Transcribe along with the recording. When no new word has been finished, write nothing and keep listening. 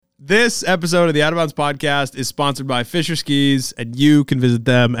This episode of the Out of Bounds podcast is sponsored by Fisher Skis, and you can visit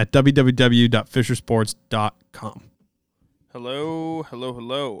them at www.fishersports.com.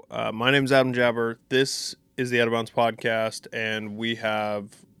 Hello. My name is Adam Jabber. This is the Out of Bounds podcast, and we have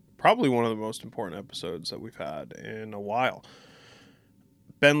probably one of the most important episodes that we've had in a while.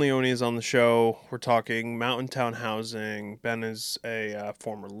 Ben Leoni is on the show. We're talking mountain town housing. Ben is a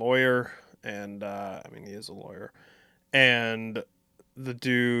former lawyer, and he is a lawyer. And the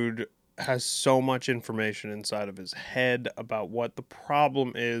dude has so much information inside of his head about what the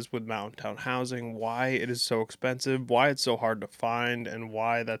problem is with mountain town housing, why it is so expensive, why it's so hard to find, and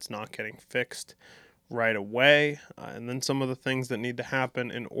why that's not getting fixed right away, and then some of the things that need to happen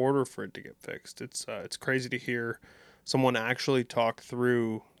in order for it to get fixed. It's crazy to hear someone actually talk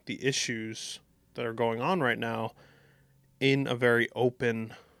through the issues that are going on right now in a very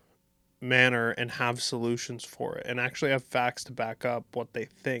open manner and have solutions for it and actually have facts to back up what they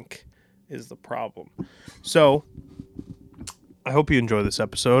think is the problem. So I hope you enjoy this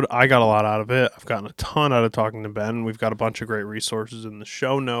episode. I got a lot out of it. I've gotten a ton out of talking to Ben. We've got a bunch of great resources in the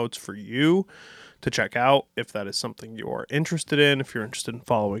show notes for you to check out if that is something you are interested in. If you're interested in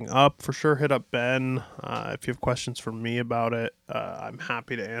following up, for sure hit up Ben. If you have questions for me about it, I'm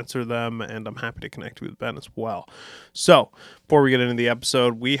happy to answer them, and I'm happy to connect you with Ben as well. So before we get into the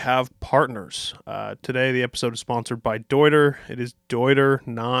episode, we have partners. Today the episode is sponsored by Deuter. It is Deuter,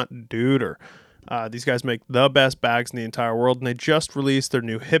 not Duder. These guys make the best bags in the entire world, and they just released their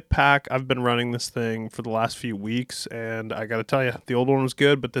new hip pack. I've been running this thing for the last few weeks, and I got to tell you, the old one was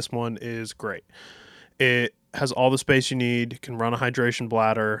good, but this one is great. It has all the space you need. You can run a hydration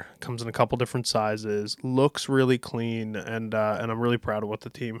bladder. Comes in a couple different sizes. Looks really clean, and I'm really proud of what the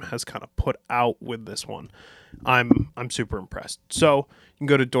team has kind of put out with this one. I'm super impressed. So you can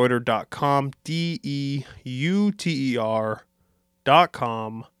go to deuter.com,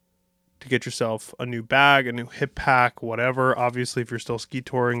 DEUTER.com. to get yourself a new bag, a new hip pack, whatever. Obviously, if you're still ski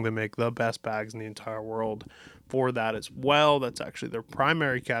touring, they make the best bags in the entire world for that as well. That's actually their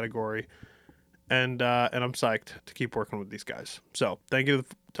primary category. And I'm psyched to keep working with these guys. So thank you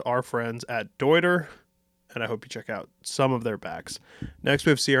to our friends at Deuter, and I hope you check out some of their bags. Next,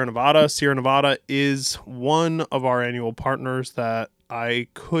 we have Sierra Nevada. Sierra Nevada is one of our annual partners that I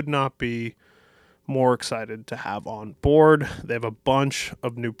could not be more excited to have on board. They have a bunch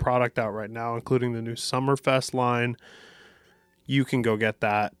of new product out right now, including the new Summerfest line. You can go get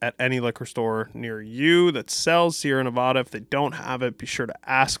that at any liquor store near you that sells Sierra Nevada. If they don't have it, be sure to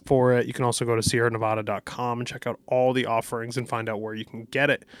ask for it. You can also go to sierranevada.com and check out all the offerings and find out where you can get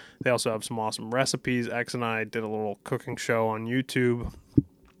it. They also have some awesome recipes. X and I did a little cooking show on YouTube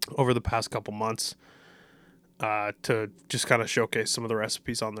over the past couple months to just kind of showcase some of the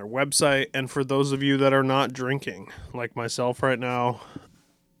recipes on their website. And for those of you that are not drinking, like myself right now,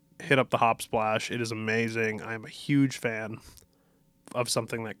 hit up the Hop Splash. It is amazing. I am a huge fan of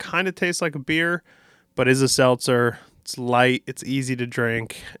something that kind of tastes like a beer, but is a seltzer. It's light, it's easy to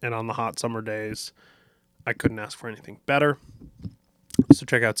drink, and on the hot summer days, I couldn't ask for anything better. So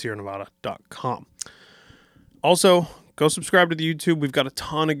check out sierranevada.com. Also, go subscribe to the YouTube. We've got a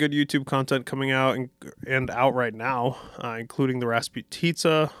ton of good YouTube content coming out and out right now, including the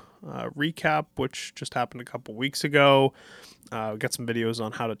Rasputitsa recap, which just happened a couple weeks ago. We've got some videos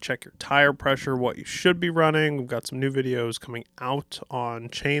on how to check your tire pressure, what you should be running. We've got some new videos coming out on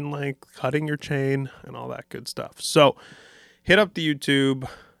chain length, cutting your chain, and all that good stuff. So hit up the YouTube,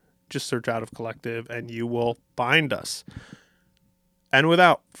 just search Out of Collective, and you will find us. And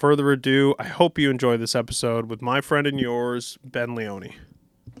without further ado, I hope you enjoy this episode with my friend and yours, Ben Leoni.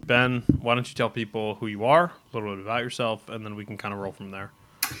 Ben, why don't you tell people who you are, a little bit about yourself, and then we can kind of roll from there.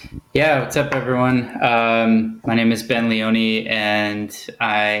 Yeah, what's up, everyone? My name is Ben Leoni, and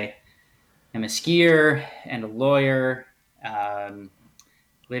I am a skier and a lawyer.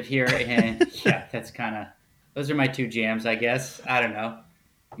 Live here in, those are my two jams, I guess. I don't know.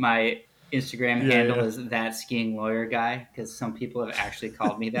 My Instagram handle is That Skiing Lawyer Guy, because some people have actually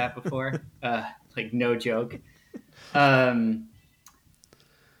called me that before. Like, no joke. I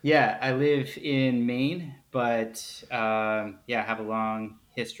live in Maine, but I have a long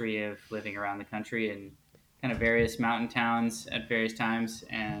history of living around the country in kind of various mountain towns at various times,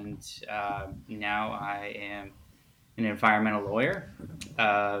 and now I am an environmental lawyer.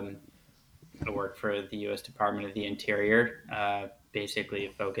 I work for the U.S. Department of the Interior,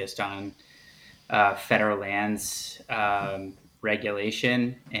 basically focused on federal lands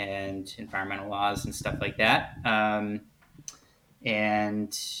regulation and environmental laws and stuff like that. But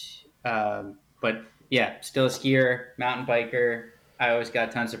yeah, still a skier, mountain biker. I always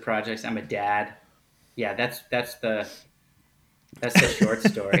got tons of projects. I'm a dad. Yeah, that's the That's the short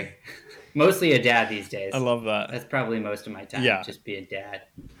story. Mostly a dad these I days. love that. That's probably most of my time, Yeah. just being dad.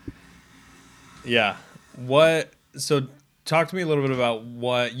 Yeah. What? So talk to me a little bit about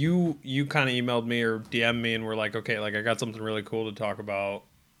what you kind of emailed me or DM'd me and were like, okay, like I got something really cool to talk about.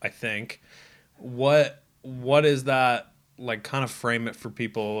 I think. What is that? Like, kind of frame it for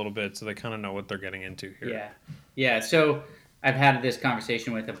people a little bit so they kind of know what they're getting into here. Yeah. Yeah. So I've had this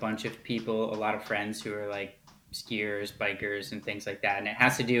conversation with a bunch of people, a lot of friends who are like skiers, bikers, and things like that. And it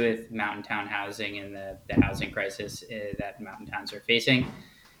has to do with mountain town housing and the housing crisis that mountain towns are facing.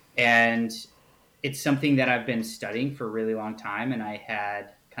 And it's something that I've been studying for a really long time. And I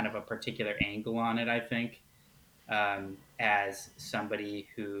had kind of a particular angle on it, I think, as somebody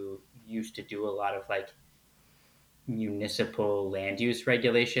who used to do a lot of like municipal land use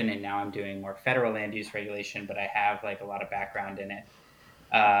regulation, and now I'm doing more federal land use regulation, but I have like a lot of background in it,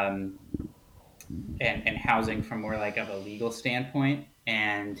 um, and housing from more like of a legal standpoint,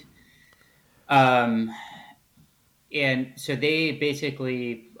 um, and so they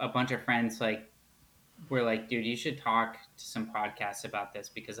basically a bunch of friends like were like, dude, you should talk to some podcasts about this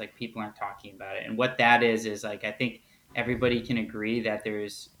because like people aren't talking about it. And what that is like I think everybody can agree that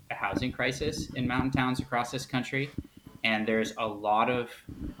there's a housing crisis in mountain towns across this country, and there's a lot of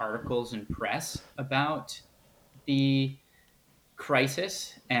articles and press about the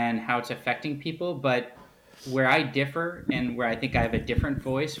crisis and how it's affecting people. But where I differ and where I think I have a different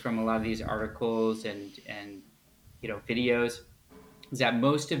voice from a lot of these articles and videos is that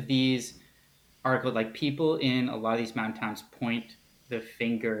most of these articles, like people in a lot of these mountain towns, point the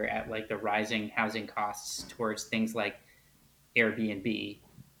finger at like the rising housing costs towards things like Airbnb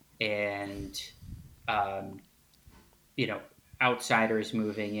and um, you know outsiders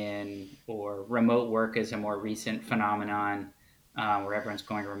moving in, or remote work is a more recent phenomenon where everyone's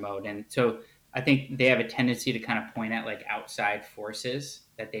going remote. And so I think they have a tendency to kind of point at like outside forces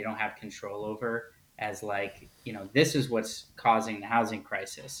that they don't have control over as like, this is what's causing the housing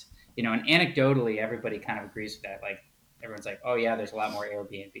crisis. And anecdotally everybody kind of agrees with that. Like everyone's like, oh yeah, there's a lot more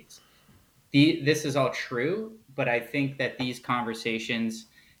Airbnbs. This is all true, but I think that these conversations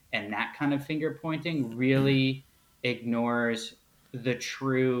and that kind of finger pointing really ignores the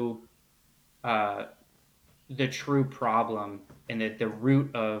true uh, the true problem and the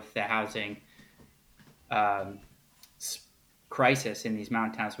root of the housing um, crisis in these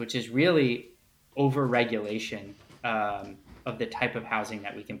mountain towns, which is really overregulation of the type of housing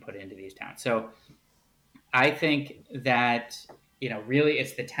that we can put into these towns. So I think that really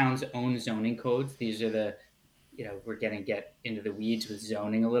it's the town's own zoning codes. These are the we're going to get into the weeds with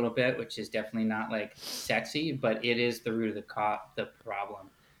zoning a little bit, which is definitely not like sexy, but it is the root of the problem.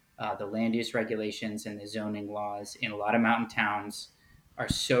 The land use regulations and the zoning laws in a lot of mountain towns are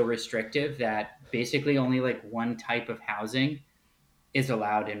so restrictive that basically only like one type of housing is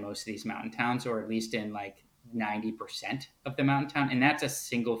allowed in most of these mountain towns, or at least in like 90% of the mountain town, and that's a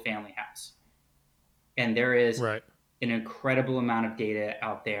single family house. And there is Right. an incredible amount of data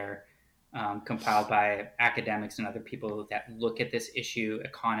out there compiled by academics and other people that look at this issue,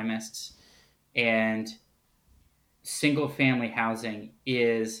 economists, and single family housing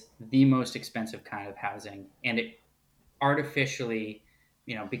is the most expensive kind of housing. And it artificially,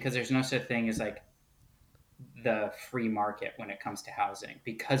 because there's no such thing as like the free market when it comes to housing,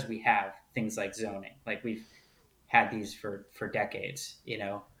 because we have things like zoning, like we've had these for decades.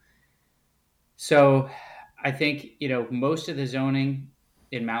 So I think, most of the zoning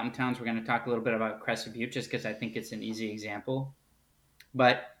in mountain towns, we're going to talk a little bit about Crescent Butte just because I think it's an easy example,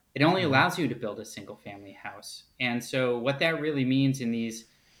 but it only Mm-hmm. allows you to build a single family house. And so what that really means in these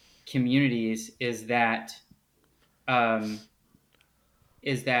communities um,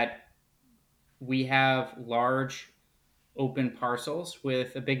 is that we have large open parcels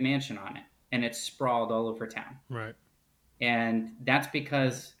with a big mansion on it, and it's sprawled all over town. Right. And that's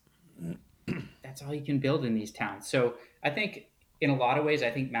because that's all you can build in these towns. So I think in a lot of ways,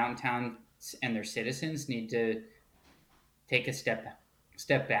 I think mountain towns and their citizens need to take a step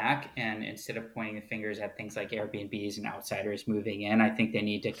back, and instead of pointing the fingers at things like Airbnbs and outsiders moving in, I think they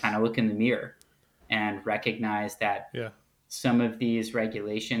need to kind of look in the mirror and recognize that Yeah. some of these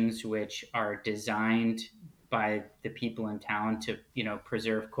regulations, which are designed by the people in town to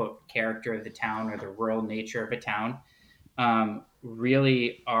preserve quote character of the town or the rural nature of a town,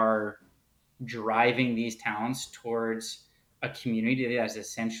 really are driving these towns towards a community that's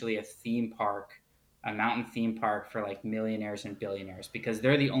essentially a theme park, a mountain theme park for like millionaires and billionaires, because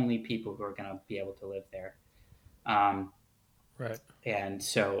they're the only people who are going to be able to live there. Um, Right. and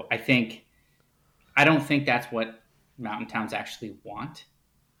so I don't think that's what mountain towns actually want.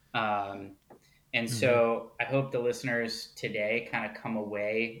 Um, And Hmm. so I hope the listeners today kind of come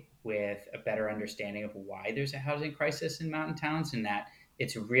away with a better understanding of why there's a housing crisis in mountain towns, and that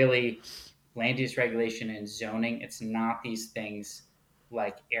it's really land use regulation and zoning. It's not these things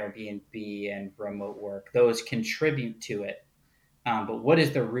like Airbnb and remote work. Those contribute to it. But what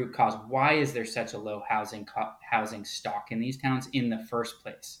is the root cause? Why is there such a low housing stock in these towns in the first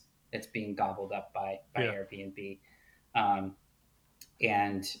place? That's being gobbled up by Yeah. Airbnb, um,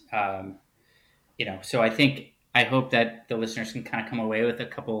 and so I hope that the listeners can kind of come away with a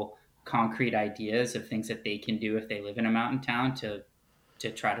couple concrete ideas of things that they can do if they live in a mountain town to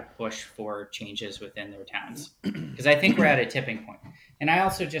try to push for changes within their towns, because I think we're at a tipping point. And I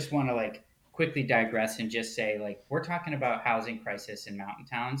also just want to like quickly digress and just say, like, we're talking about housing crisis in mountain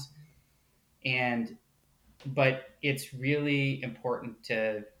towns, and but it's really important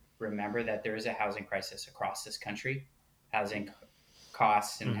to remember that there is a housing crisis across this country. Housing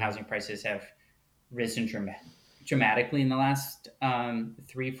costs and Hmm. housing prices have risen dramatically in the last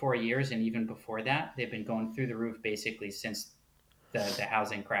 3-4 years, and even before that, they've been going through the roof basically since the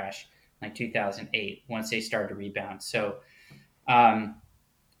housing crash, like 2008, once they started to rebound. So, um,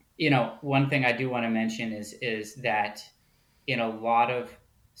 one thing I do want to mention is that in a lot of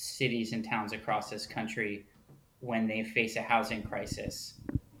cities and towns across this country, when they face a housing crisis,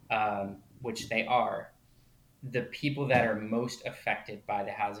 which they are, the people that are most affected by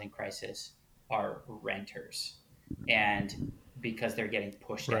the housing crisis are renters, and because they're getting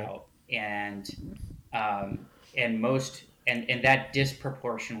pushed Right. out, um, and that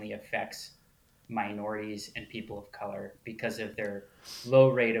disproportionately affects minorities and people of color because of their low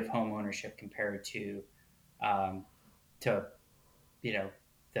rate of home ownership compared um, to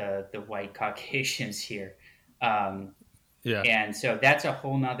the white Caucasians here. Um, Yeah. and so that's a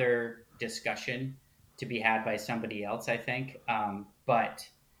whole nother discussion to be had by somebody else, I think. But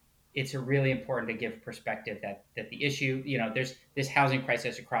it's really important to give perspective that the issue, there's this housing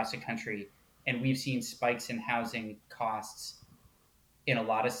crisis across the country, and we've seen spikes in housing costs in a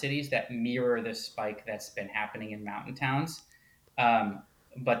lot of cities that mirror the spike that's been happening in mountain towns. Um,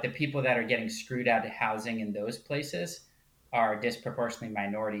 but the people that are getting screwed out of housing in those places are disproportionately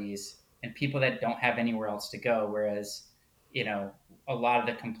minorities and people that don't have anywhere else to go. Whereas, you know, a lot of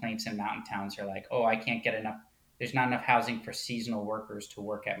the complaints in mountain towns are like, oh, I can't get enough. There's not enough housing for seasonal workers to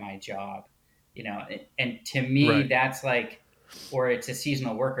work at my job, and to me, Right. that's like, or it's a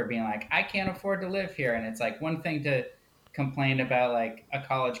seasonal worker being like, I can't afford to live here. And it's like one thing to complain about like a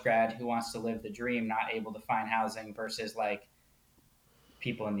college grad who wants to live the dream, not able to find housing, versus like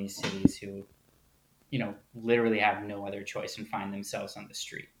people in these cities who, literally have no other choice and find themselves on the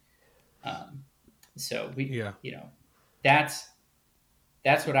street. Um, so we, Yeah. that's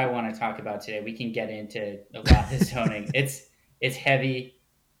that's what I want to talk about today. We can get into a lot of the zoning. It's heavy,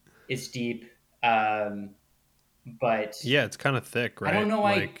 it's deep, um, but Yeah. It's kind of thick, I don't right? know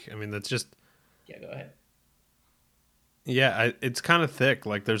why. Like, I mean, that's just, Yeah, go ahead. yeah, it's kind of thick.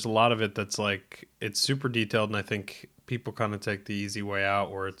 Like, there's a lot of it that's like, it's super detailed. And I think people kind of take the easy way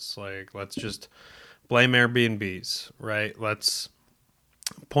out where it's like, let's just blame Airbnbs, right? Let's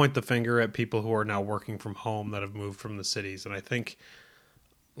point the finger at people who are now working from home that have moved from the cities. And I think,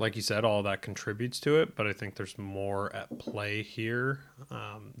 like you said, all that contributes to it, but I think there's more at play here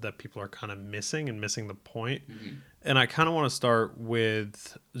that people are kind of missing and missing the point. Mm-hmm. And I kind of want to start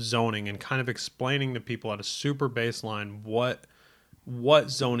with zoning and kind of explaining to people at a super baseline what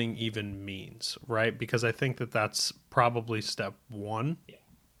zoning even means, right? Because I think that that's probably step one. Yeah.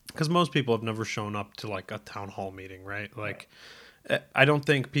 Because most people have never shown up to like a town hall meeting, right? Right. Like, I don't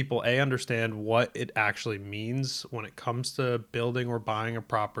think people understand what it actually means when it comes to building or buying a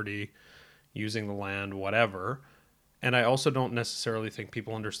property, using the land, whatever. And I also don't necessarily think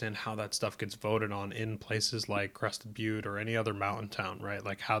people understand how that stuff gets voted on in places like Crested Butte or any other mountain town, right?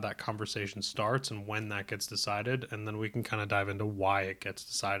 Like how that conversation starts and when that gets decided. And then we can kind of dive into why it gets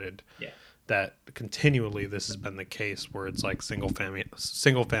decided. Yeah. That continually this has been the case where it's like single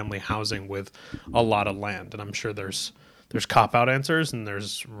family housing with a lot of land. And I'm sure there's cop out answers and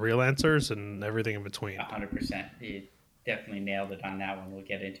there's real answers and everything in between. 100%. You definitely nailed it on that one. We'll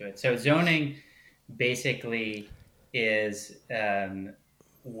get into it. So zoning basically is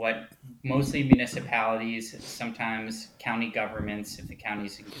what mostly municipalities, sometimes county governments, if the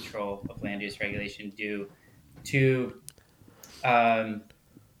county's in control of land use regulation, do to um,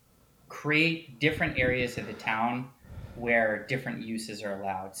 create different areas of the town where different uses are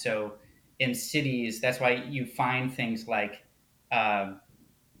allowed. So in cities, that's why you find things like, um,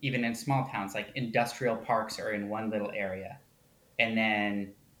 even in small towns, like industrial parks are in one little area, and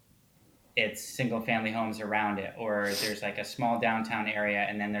then it's single family homes around it, or there's like a small downtown area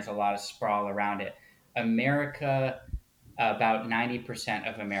and then there's a lot of sprawl around it. America, about 90%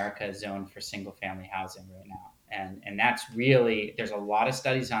 of America is zoned for single family housing right now. And that's really, there's a lot of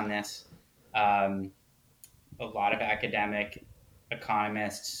studies on this. A lot of academic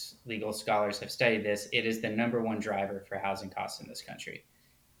economists, legal scholars have studied this. It is the number one driver for housing costs in this country,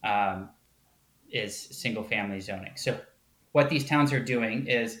 is single family zoning. So what these towns are doing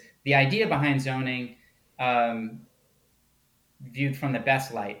is, the idea behind zoning, viewed from the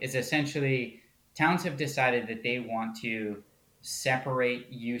best light, is essentially towns have decided that they want to separate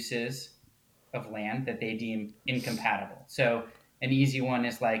uses of land that they deem incompatible. So an easy one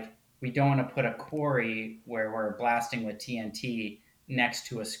is like, we don't want to put a quarry where we're blasting with TNT next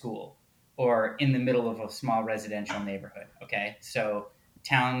to a school or in the middle of a small residential neighborhood. Okay. So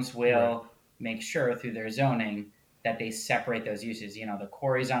towns will make sure through their zoning that they separate those uses. You know, the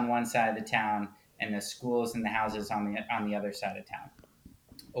quarry's on one side of the town and the schools and the houses on the other side of town.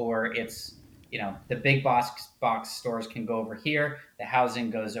 Or it's, you know, the big box stores can go over here, the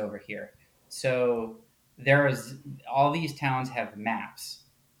housing goes over here. So there's all these towns have maps,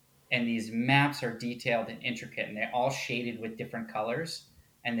 and these maps are detailed and intricate, and they're all shaded with different colors,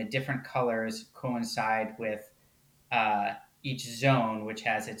 and the different colors coincide with each zone, which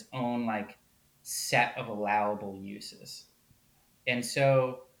has its own like set of allowable uses. And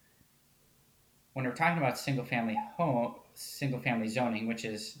so when we're talking about single family zoning, which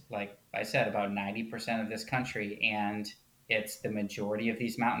is, like I said, about 90% of this country, and it's the majority of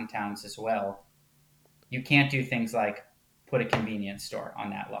these mountain towns as well, you can't do things like put a convenience store on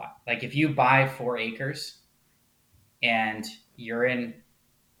that lot. Like if you buy 4 acres and you're in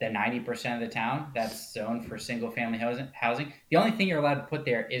the 90% of the town that's zoned for single family housing, the only thing you're allowed to put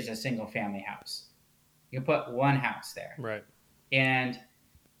there is a single family house. You can put one house there. Right. And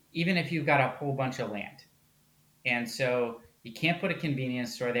even if you've got a whole bunch of land. And so you can't put a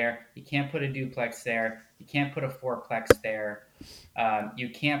convenience store there. You can't put a duplex there. You can't put a fourplex there. You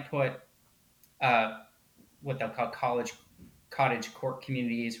can't put what they'll call cottage court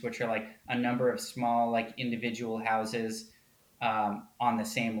communities, which are like a number of small, like individual houses on the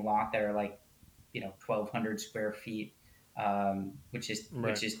same lot that are like, 1,200 square feet, which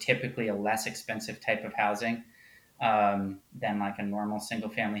is typically a less expensive type of housing than like a normal single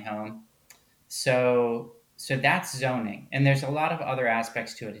family home. So that's zoning. And there's a lot of other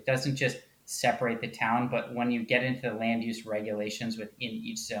aspects to it. It doesn't just separate the town, but when you get into the land use regulations within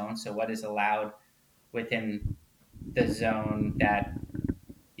each zone, so what is allowed within the zone that,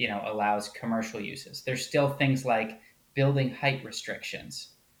 allows commercial uses, there's still things like building height restrictions.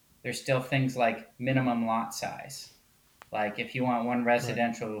 There's still things like minimum lot size. Like if you want one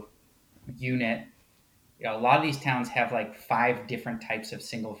residential unit, a lot of these towns have like 5 different types of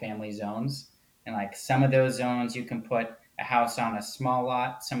single family zones. And like some of those zones, you can put a house on a small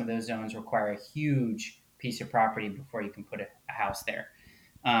lot. Some of those zones require a huge piece of property before you can put a house there.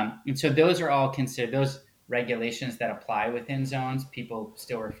 And so those are all considered, those regulations that apply within zones, people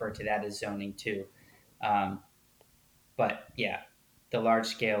still refer to that as zoning too. But yeah, the large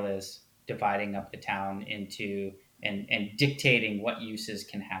scale is dividing up the town into and dictating what uses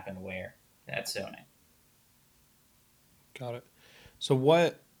can happen where. That's zoning. Got it. So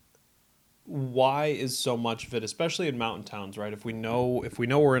why is so much of it, especially in mountain towns, right? If we know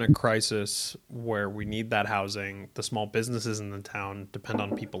we're in a crisis where we need that housing, the small businesses in the town depend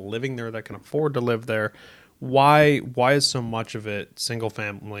on people living there that can afford to live there. Why is so much of it single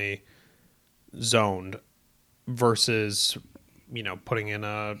family zoned versus, putting in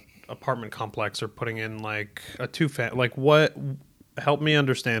a apartment complex or putting in like a help me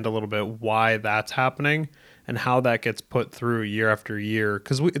understand a little bit why that's happening and how that gets put through year after year,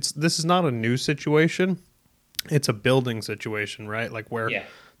 because this is not a new situation, it's a building situation, right? Like where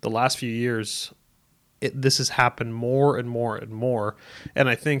the last few years this has happened more and more and more, and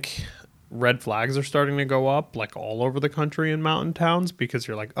I think red flags are starting to go up like all over the country in mountain towns, because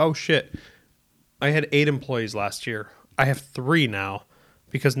you're like, oh shit, I had 8 employees last year, I have 3 now,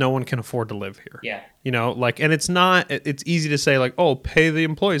 because no one can afford to live here. Yeah. And it's easy to say like, oh, pay the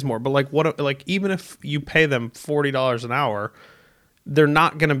employees more. But like even if you pay them $40 an hour, they're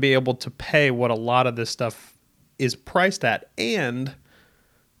not going to be able to pay what a lot of this stuff is priced at. And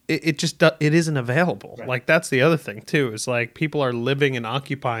it isn't available. Right. Like that's the other thing too, is like people are living and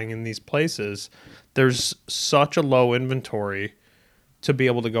occupying in these places. There's such a low inventory to be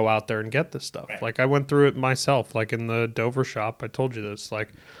able to go out there and get this stuff. Right. Like I went through it myself, like in the Dover shop, I told you this,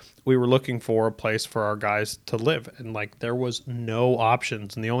 like we were looking for a place for our guys to live, and like there was no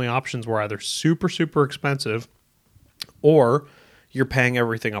options. And the only options were either super, super expensive or you're paying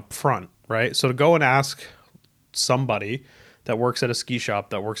everything up front, right? So to go and ask somebody that works at a ski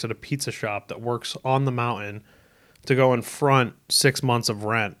shop, that works at a pizza shop, that works on the mountain to go and front 6 months of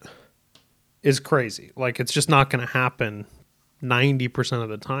rent is crazy. Like, it's just not going to happen 90% of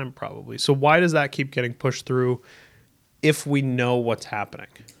the time, probably. So why does that keep getting pushed through if we know what's happening?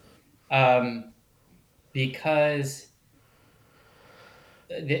 Because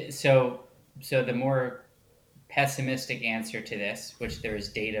so the more pessimistic answer to this, which there is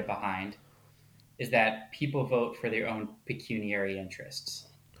data behind, is that people vote for their own pecuniary interests,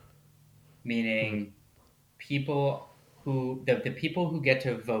 meaning people the people who get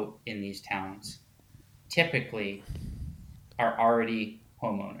to vote in these towns typically are already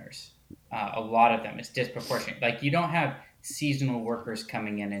homeowners. A lot of them, it's disproportionate. Like, you don't have seasonal workers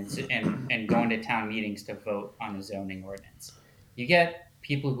coming in and going to town meetings to vote on a zoning ordinance. You get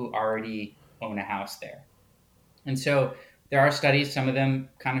people who already own a house there. And so there are studies, some of them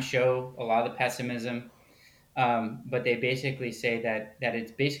kind of show a lot of the pessimism, but they basically say that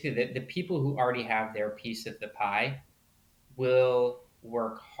it's basically the people who already have their piece of the pie will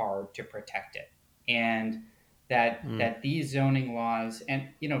work hard to protect it. And that these zoning laws, and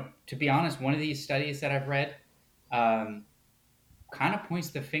to be honest, one of these studies that I've read kind of points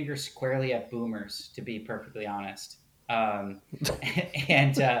the finger squarely at boomers, to be perfectly honest. And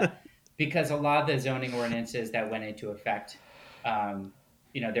because a lot of the zoning ordinances that went into effect,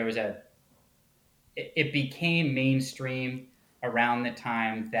 there was it became mainstream around the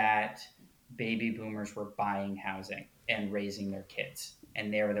time that baby boomers were buying housing and raising their kids,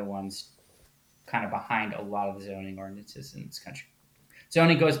 and they were the ones kind of behind a lot of the zoning ordinances in this country.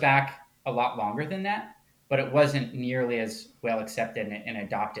 Zoning goes back a lot longer than that, but it wasn't nearly as well accepted and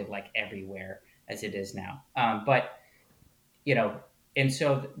adopted like everywhere as it is now. But and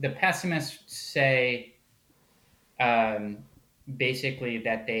so the pessimists say basically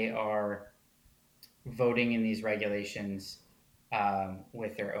that they are voting in these regulations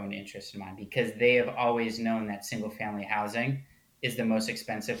with their own interest in mind, because they have always known that single family housing is the most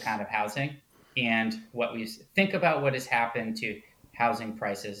expensive kind of housing. And what we think about what has happened to housing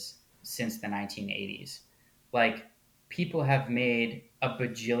prices since the 1980s, like, people have made a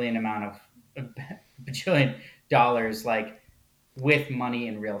bajillion dollars, like, with money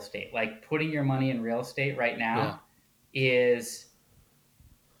in real estate. Like, putting your money in real estate right now is,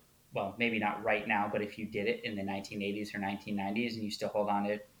 well, maybe not right now, but if you did it in the 1980s or 1990s and you still hold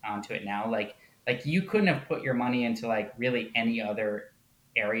onto it now, like you couldn't have put your money into like really any other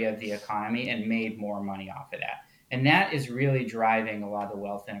area of the economy and made more money off of that. And that is really driving a lot of the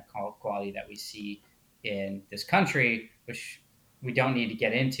wealth inequality that we see in this country, which we don't need to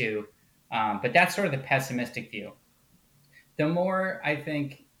get into. But that's sort of the pessimistic view. The more I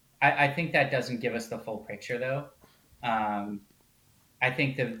think that doesn't give us the full picture, though. I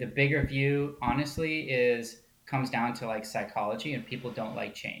think the bigger view, honestly, comes down to like psychology, and people don't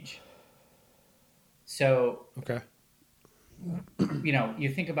like change. So, Okay. you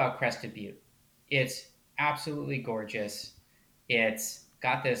think about Crested Butte. It's absolutely gorgeous. It's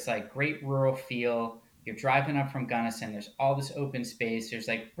got this like great rural feel. You're driving up from Gunnison. There's all this open space. There's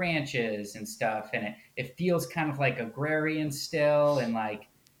like ranches and stuff, and it feels kind of like agrarian still and like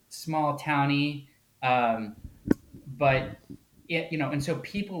small towny. But and so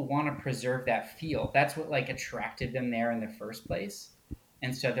people want to preserve that feel. That's what like attracted them there in the first place.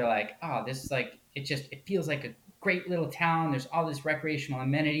 And so they're like, oh, this is like, it feels like a great little town. There's all this recreational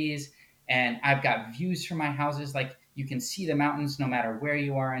amenities, and I've got views from my houses. Like, you can see the mountains no matter where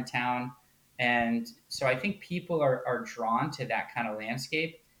you are in town. And so I think people are drawn to that kind of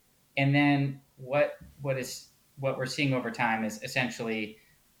landscape. And then what we're seeing over time is essentially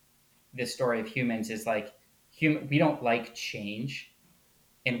the story of humans is like, we don't like change,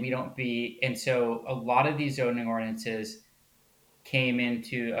 and so a lot of these zoning ordinances came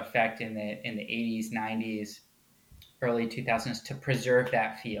into effect in the 80s, 90s, early 2000s to preserve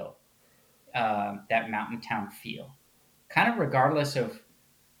that feel, that mountain town feel, kind of regardless of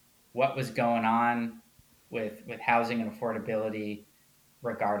what was going on with housing and affordability,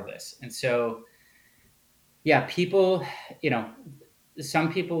 regardless. And so, yeah, people,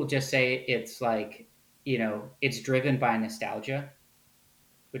 some people just say it's like, it's driven by nostalgia,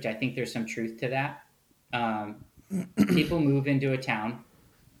 which I think there's some truth to that. People move into a town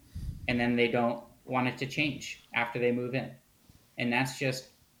and then they don't want it to change after they move in. And that's just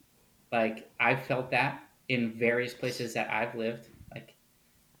like, I've felt that in various places that I've lived. Like,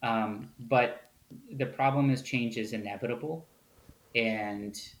 but the problem is change is inevitable.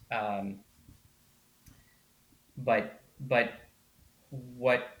 And, but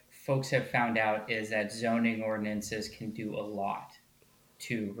what folks have found out is that zoning ordinances can do a lot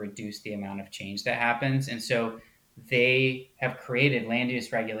to reduce the amount of change that happens. And so they have created land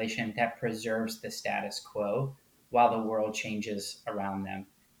use regulation that preserves the status quo while the world changes around them.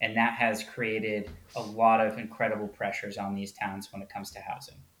 And that has created a lot of incredible pressures on these towns when it comes to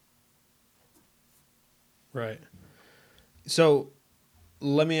housing. Right. So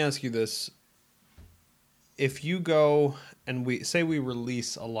let me ask you this. If you go and we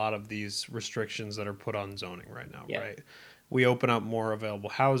release a lot of these restrictions that are put on zoning right now, right? We open up more available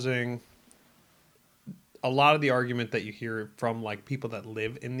housing. A lot of the argument that you hear from like people that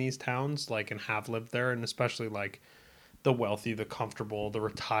live in these towns, like, and have lived there, and especially like the wealthy, the comfortable, the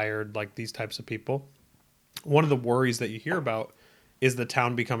retired, like these types of people, one of the worries that you hear about is the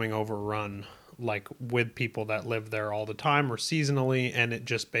town becoming overrun, like with people that live there all the time or seasonally, and it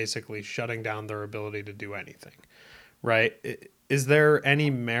just basically shutting down their ability to do anything, right? Is there any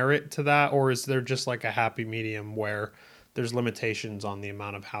merit to that, or is there just like a happy medium where there's limitations on the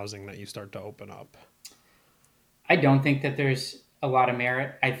amount of housing that you start to open up? I don't think that there's a lot of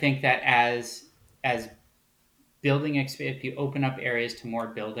merit. I think that as building if you open up areas to more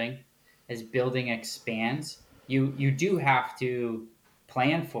building, as building expands, you do have to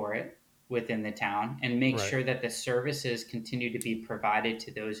plan for it within the town and make Right. sure that the services continue to be provided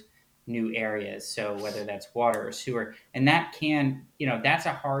to those new areas. So whether that's water or sewer, and that can, that's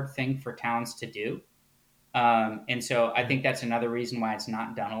a hard thing for towns to do. And so I think that's another reason why it's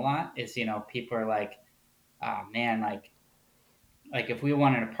not done a lot is, people are like, oh man, like if we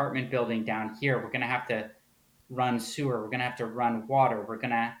want an apartment building down here, we're going to have to run sewer. We're going to have to run water. We're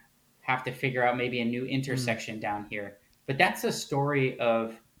going to have to figure out maybe a new intersection down here. But that's a story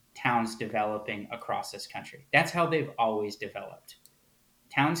of towns developing across this country. That's how they've always developed.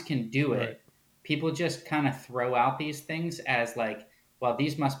 Towns can do it. Right. People just kind of throw out these things as like, well,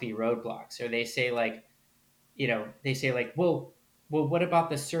 these must be roadblocks. Or they say like, well, what about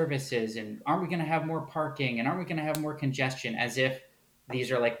the services? And aren't we going to have more parking? And aren't we going to have more congestion? As if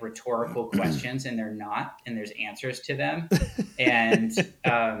these are like rhetorical questions, and they're not, and there's answers to them. And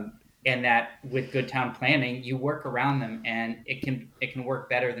that with good town planning, you work around them, and it can work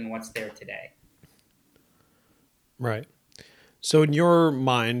better than what's there today. Right. So in your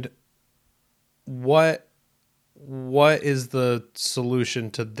mind, what is the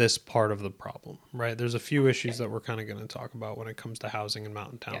solution to this part of the problem, right? There's a few issues that we're kind of going to talk about when it comes to housing in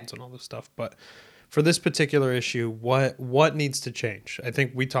mountain towns and all this stuff. But for this particular issue, what needs to change? I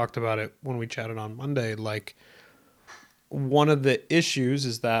think we talked about it when we chatted on Monday. Like, one of the issues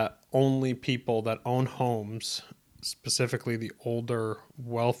is that only people that own homes, specifically the older,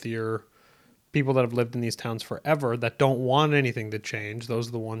 wealthier people that have lived in these towns forever that don't want anything to change, those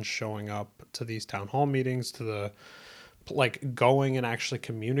are the ones showing up to these town hall meetings, to the like going and actually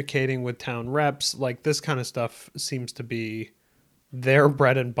communicating with town reps. Like, this kind of stuff seems to be their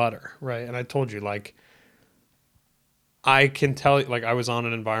bread and butter, right? And I told you, like, I can tell you, like, I was on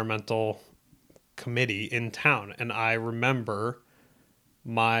an environmental committee in town, and I remember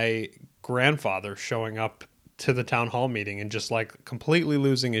my grandfather showing up to the town hall meeting and just like completely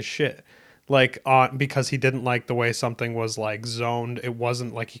losing his shit, like, because he didn't like the way something was like zoned. It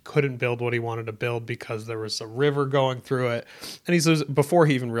wasn't like he couldn't build what he wanted to build because there was a river going through it. And he says, before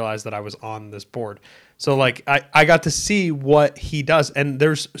he even realized that I was on this board. So like I got to see what he does, and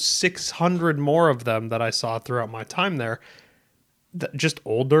there's 600 more of them that I saw throughout my time there. Just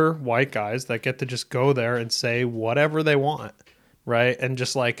older white guys that get to just go there and say whatever they want, right? And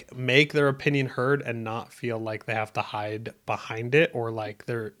just like make their opinion heard and not feel like they have to hide behind it, or like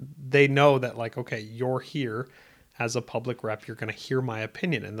they know that like, okay, you're here as a public rep, you're going to hear my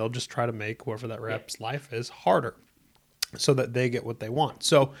opinion, and they'll just try to make whoever that rep's life is harder so that they get what they want.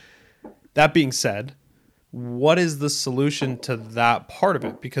 So that being said, what is the solution to that part of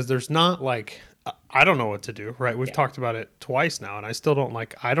it? Because there's not like, I don't know what to do, right? We've talked about it twice now, and I still don't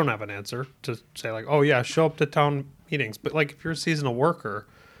I don't have an answer to say like, oh yeah, show up to town meetings. But like, if you're a seasonal worker,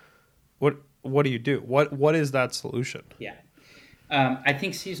 what do you do? What is that solution? Yeah. I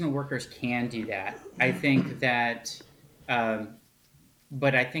think seasonal workers can do that. I think that,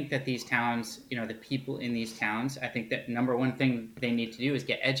 but I think that these towns, the people in these towns, I think that number one thing they need to do is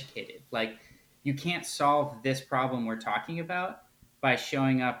get educated. Like, you can't solve this problem we're talking about by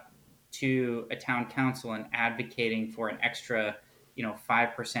showing up to a town council and advocating for an extra,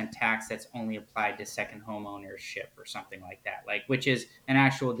 5% tax that's only applied to second home ownership or something like that, like, which is an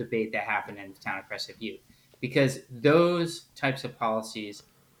actual debate that happened in the town of Crescent View. Because those types of policies,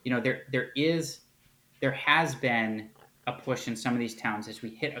 there has been a push in some of these towns as we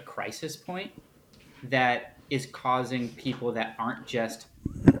hit a crisis point that is causing people that aren't just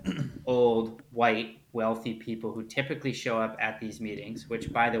old, white, wealthy people who typically show up at these meetings,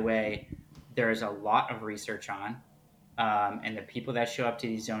 which, by the way, there's a lot of research on. And the people that show up to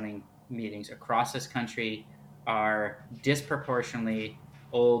these zoning meetings across this country are disproportionately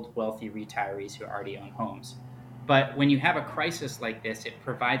old, wealthy retirees who already own homes. But when you have a crisis like this, it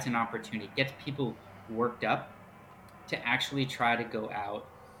provides an opportunity, gets people worked up to actually try to go out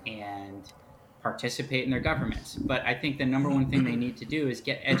and participate in their governments. But I think the number one thing they need to do is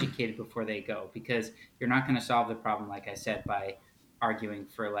get educated before they go, because you're not going to solve the problem, like I said, by arguing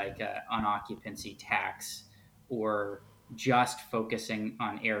for like an occupancy tax or just focusing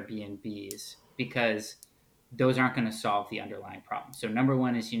on Airbnbs, because those aren't going to solve the underlying problem. So number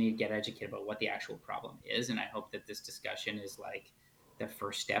one is you need to get educated about what the actual problem is. And I hope that this discussion is like the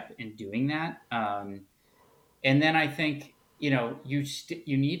first step in doing that. And then I think, you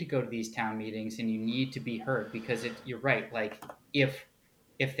need to go to these town meetings and you need to be heard, because you're right. Like if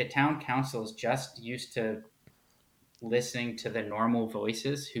the town council is just used to listening to the normal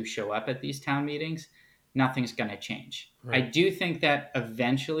voices who show up at these town meetings, nothing's going to change. Right. I do think that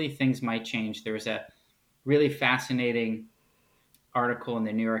eventually things might change. There was a really fascinating article in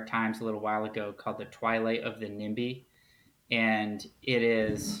the New York Times a little while ago called "The Twilight of the NIMBY," and it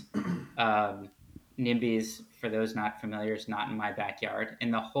is NIMBYs, for those not familiar, is not in my backyard.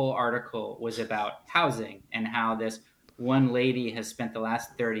 And the whole article was about housing and how this one lady has spent the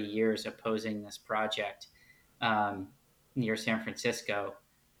last 30 years opposing this project near San Francisco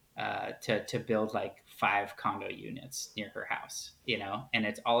to build like 5 condo units near her house, and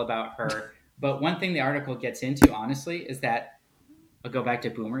it's all about her. But one thing the article gets into, honestly, is that I'll go back to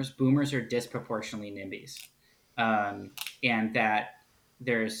boomers. Boomers are disproportionately NIMBYs, and that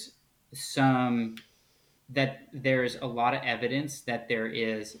there's a lot of evidence that there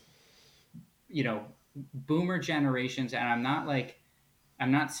is, boomer generations, and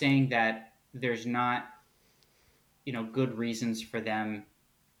I'm not saying that there's not, good reasons for them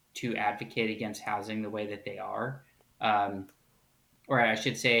to advocate against housing the way that they are. Or I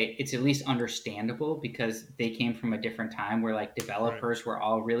should say it's at least understandable, because they came from a different time where like developers were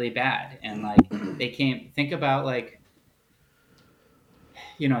all really bad. And like think about like,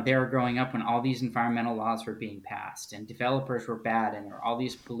 they were growing up when all these environmental laws were being passed and developers were bad and there were all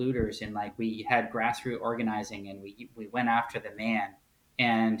these polluters, and like we had grassroots organizing and we went after the man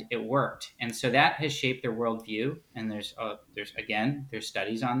and it worked. And so that has shaped their worldview. And there's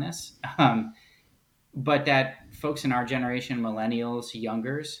studies on this. But that folks in our generation, millennials,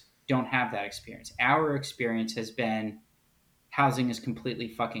 youngers, don't have that experience. Our experience has been housing is completely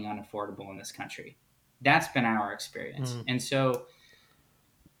fucking unaffordable in this country. That's been our experience. And so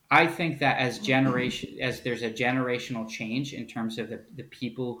I think that as there's a generational change in terms of the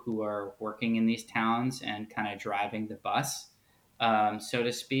people who are working in these towns and kind of driving the bus, so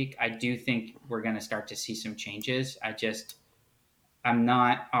to speak, I do think we're going to start to see some changes. I'm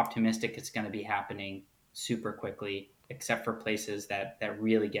not optimistic it's going to be happening super quickly, except for places that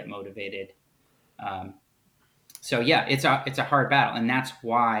really get motivated. So yeah, it's a hard battle, and that's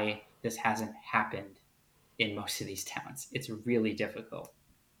why this hasn't happened in most of these towns. It's really difficult.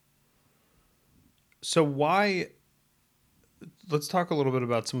 So let's talk a little bit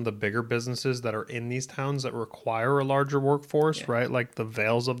about some of the bigger businesses that are in these towns that require a larger workforce, right? Like the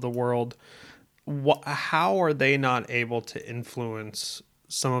Vails of the world. How are they not able to influence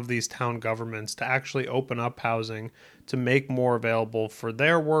some of these town governments to actually open up housing, to make more available for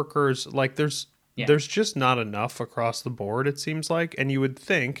their workers? Like there's just not enough across the board, it seems like. And you would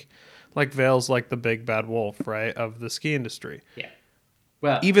think like Vail's like the big bad wolf, right, of the ski industry. Yeah.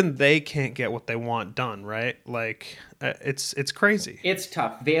 Well, even they can't get what they want done, right? Like it's crazy. It's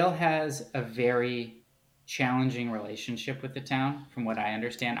tough. Vail has a very challenging relationship with the town, from what I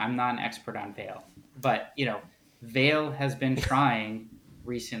understand. I'm not an expert on Vail, but Vail has been trying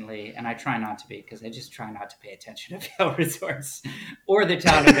recently, and I try not to be, because I just try not to pay attention to Vail Resorts or the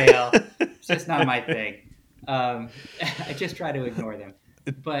town of Vail. It's just not my thing. I just try to ignore them.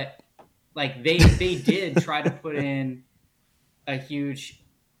 But like they did try to put in a huge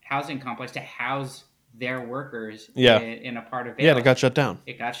housing complex to house their workers in a part of Vail. Yeah, it got shut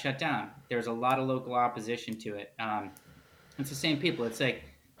down. There's a lot of local opposition to it. It's the same people. It's like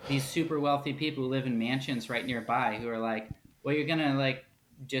these super wealthy people who live in mansions right nearby who are like, well, you're going to like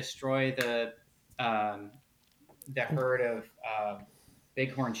destroy the herd of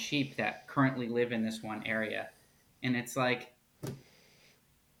bighorn sheep that currently live in this one area. And it's like,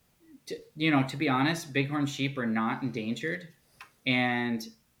 to be honest, bighorn sheep are not endangered. And,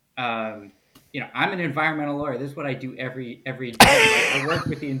 I'm an environmental lawyer. This is what I do every day. I work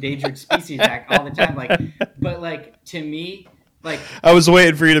with the Endangered Species Act all the time. But to me, Like, I was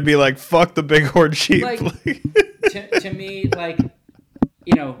waiting for you to be like, "Fuck the bighorn sheep." like to me, like,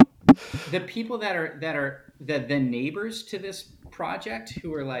 you know, the people that are the neighbors to this project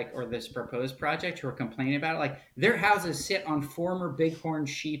who are like, or this proposed project who are complaining about it, like their houses sit on former bighorn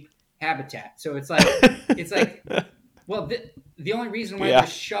sheep habitat. So it's like, well, the only reason why they're Yeah,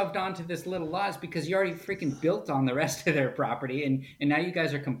 shoved onto this little lot is because you already freaking built on the rest of their property, and now you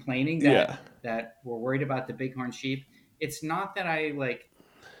guys are complaining yeah, that we're worried about the bighorn sheep. It's not that I like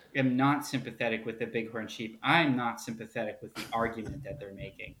am not sympathetic with the bighorn sheep. I'm not sympathetic with the argument that they're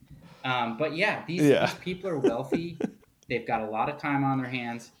making. But yeah, these yeah. people are wealthy. They've got a lot of time on their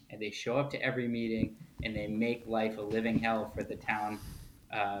hands, and they show up to every meeting, and they make life a living hell for the town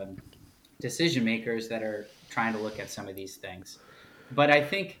um, decision makers that are trying to look at some of these things. But I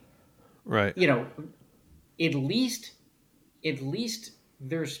think, Right. you know, at least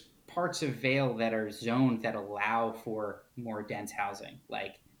there's parts of Vale that are zoned that allow for more dense housing.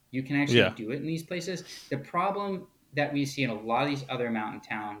 Like you can actually Yeah. do it in these places. The problem that we see in a lot of these other mountain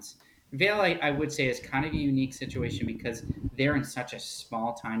towns, Vale, I would say, is kind of a unique situation because they're in such a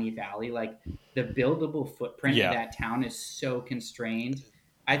small, tiny valley. Like the buildable footprint of Yeah. that town is so constrained.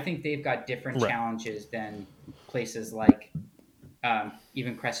 I think they've got different Right. challenges than places like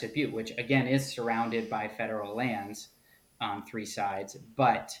even Crested Butte, which again is surrounded by federal lands on three sides,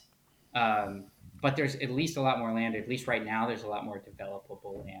 um, but there's at least a lot more land. At least right now, there's a lot more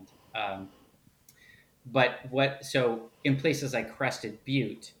developable land. But what so in places like Crested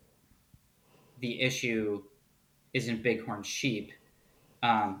Butte, the issue isn't bighorn sheep.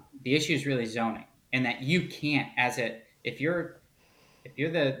 The issue is really zoning, and that you can't, as a if you're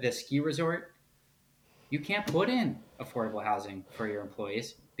the ski resort, you can't put in affordable housing for your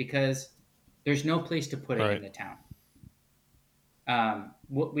employees because there's no place to put it in Right. the town.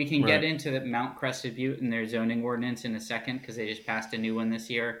 We can get Right. into the Mount Crested Butte and their zoning ordinance in a second because they just passed a new one this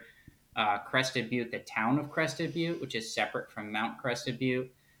year. Crested Butte, the town of Crested Butte, which is separate from Mount Crested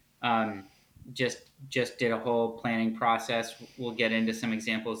Butte, um, just did a whole planning process. We'll get into some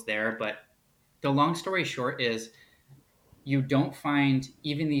examples there, but the long story short is you don't find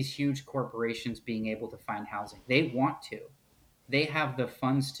even these huge corporations being able to find housing. They want to, they have the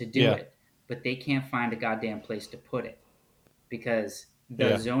funds to do Yeah. it, but they can't find a goddamn place to put it because the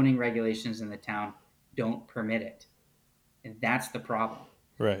Yeah. zoning regulations in the town don't permit it. And that's the problem.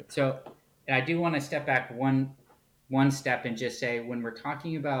 Right. So I do want to step back one step and just say when we're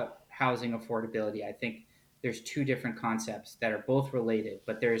talking about housing affordability, I think there's two different concepts that are both related,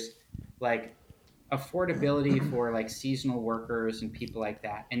 but there's like affordability for like seasonal workers and people like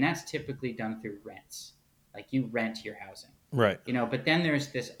that. And that's typically done through rents. Like you rent your housing. Right. But then there's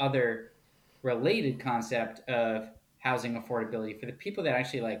this other related concept of housing affordability for the people that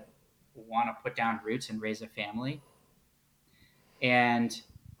actually like want to put down roots and raise a family. And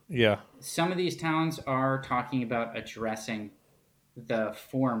Yeah. some of these towns are talking about addressing the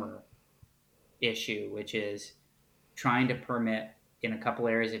former issue, which is trying to permit in a couple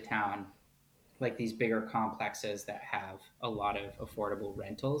areas of town, like these bigger complexes that have a lot of affordable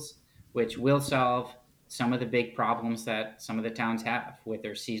rentals, which will solve some of the big problems that some of the towns have with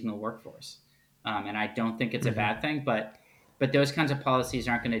their seasonal workforce. And I don't think it's a bad thing, but those kinds of policies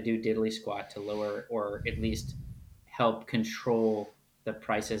aren't going to do diddly squat to lower or at least help control the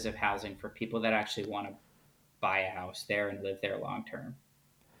prices of housing for people that actually want to buy a house there and live there long term.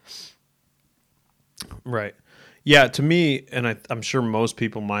 Right. Yeah, to me, and I'm sure most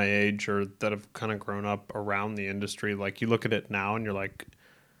people my age or that have kind of grown up around the industry, like you look at it now and you're like,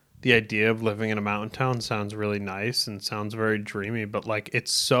 the idea of living in a mountain town sounds really nice and sounds very dreamy, but like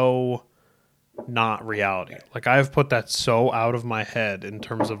it's so not reality. Like I've put that so out of my head in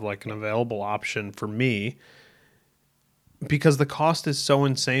terms of like an available option for me because the cost is so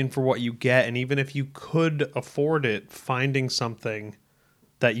insane for what you get. And even if you could afford it, finding something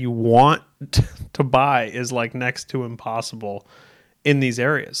that you want to buy is like next to impossible in these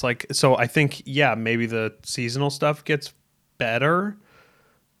areas. Like, so I think, yeah, maybe the seasonal stuff gets better,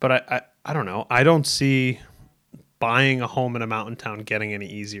 but I don't know. I don't see buying a home in a mountain town getting any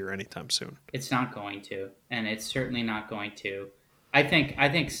easier anytime soon. It's not going to, and it's certainly not going to. I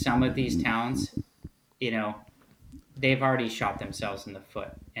think some of these towns, they've already shot themselves in the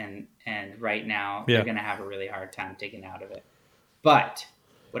foot, and right now Yeah. they're going to have a really hard time digging out of it. But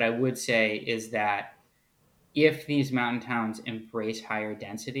what I would say is that if these mountain towns embrace higher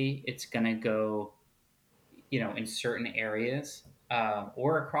density, it's going to go, in certain areas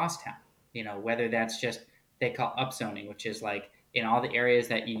or across town. Whether that's just they call upzoning, which is like in all the areas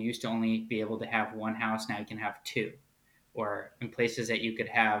that you used to only be able to have one house, now you can have two, or in places that you could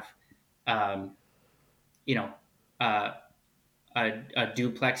have, um, you know, uh, a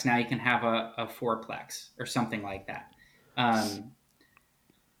duplex, now you can have a fourplex or something like that. Um,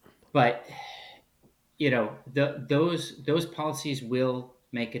 but those policies will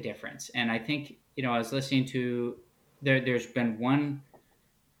make a difference. And I think, I was listening to there's been one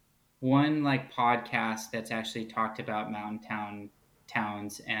like podcast that's actually talked about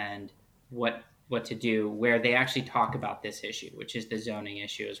towns and what to do, where they actually talk about this issue, which is the zoning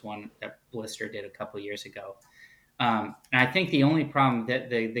issue, is one that Blister did a couple years ago. And I think the only problem that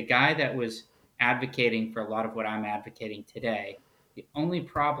the guy that was advocating for a lot of what I'm advocating today, the only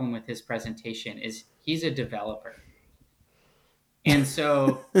problem with his presentation is he's a developer. And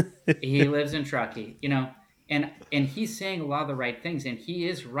so he lives in Truckee, and he's saying a lot of the right things, and he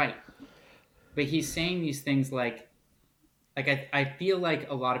is right. But he's saying these things like I feel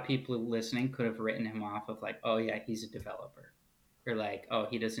like a lot of people listening could have written him off of like, oh yeah, he's a developer, or like, oh,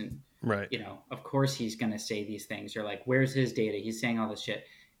 he doesn't, Right. Of course he's going to say these things, or like, where's his data? He's saying all this shit.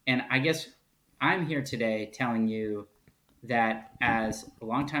 And I guess I'm here today telling you that as a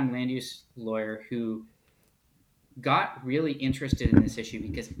longtime land use lawyer who got really interested in this issue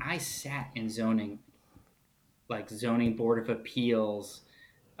because I sat in zoning board of appeals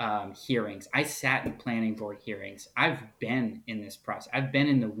hearings. I sat in planning board hearings. I've been in this process. I've been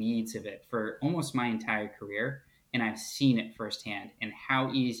in the weeds of it for almost my entire career, and I've seen it firsthand and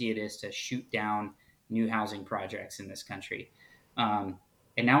how easy it is to shoot down new housing projects in this country.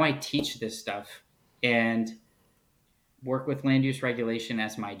 And now I teach this stuff and work with land use regulation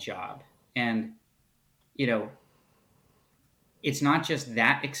as my job. And, it's not just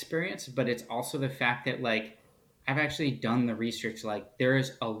that experience, but it's also the fact that like I've actually done the research. Like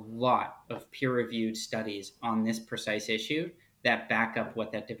there's a lot of peer-reviewed studies on this precise issue that back up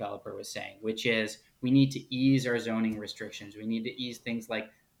what that developer was saying, which is we need to ease our zoning restrictions. We need to ease things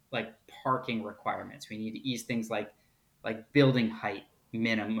like parking requirements. We need to ease things like building height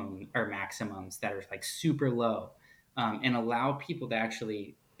minimum or maximums that are like super low, and allow people to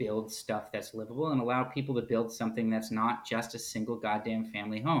actually build stuff that's livable and allow people to build something that's not just a single goddamn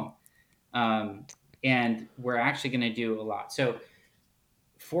family home. And we're actually going to do a lot. So,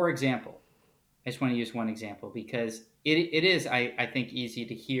 for example, I just want to use one example because it is, I think, easy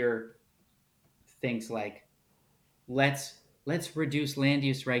to hear things like, let's reduce land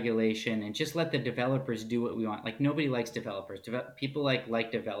use regulation and just let the developers do what we want. Like nobody likes developers. People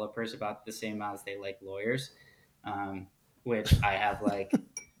like developers about the same amount as they like lawyers, which I have like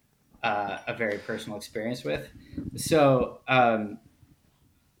a very personal experience with. So,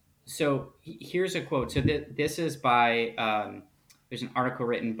 here's a quote. So this is by, there's an article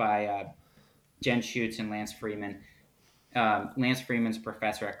written by Jen Schutz and Lance Freeman. Lance Freeman's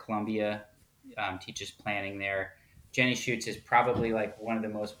professor at Columbia, teaches planning there. Jenny Schutz is probably like one of the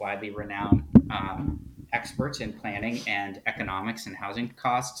most widely renowned experts in planning and economics and housing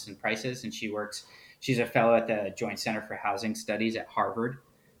costs and prices. And she's a fellow at the Joint Center for Housing Studies at Harvard.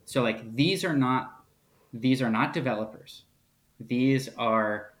 So like these are not developers. These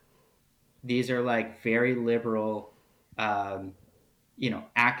are like very liberal,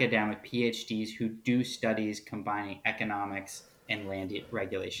 academic PhDs who do studies combining economics and land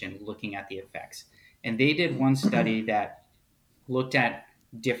regulation, looking at the effects. And they did one study that looked at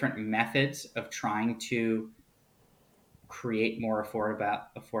different methods of trying to create more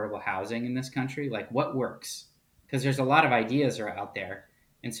affordable housing in this country, like what works, because there's a lot of ideas are out there.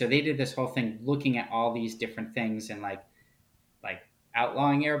 And so they did this whole thing looking at all these different things and like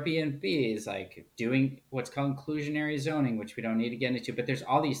outlawing Airbnbs, like doing what's called inclusionary zoning, which we don't need to get into, but there's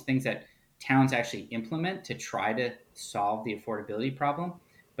all these things that towns actually implement to try to solve the affordability problem.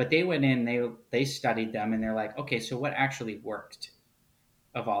 But they went in, they studied them, and they're like, okay, so what actually worked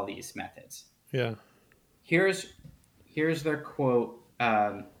of all these methods? Yeah. Here's their quote.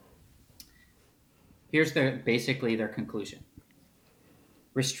 Here's basically their conclusion.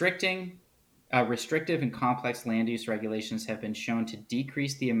 Restrictive and complex land use regulations have been shown to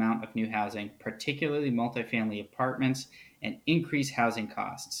decrease the amount of new housing, particularly multifamily apartments, and increase housing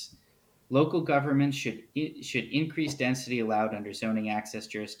costs. Local governments should increase density allowed under zoning access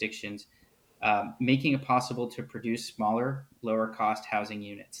jurisdictions, making it possible to produce smaller, lower-cost housing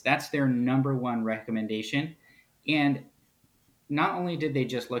units. That's their number one recommendation. And not only did they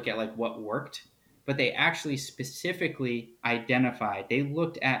just look at like what worked, but they actually specifically identified. They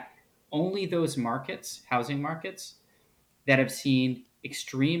looked at only those markets, housing markets, that have seen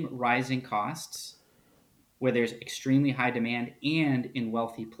extreme rising costs, where there's extremely high demand, and in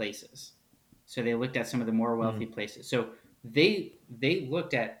wealthy places. So they looked at some of the more wealthy places. So they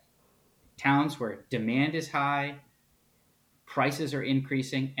looked at towns where demand is high, prices are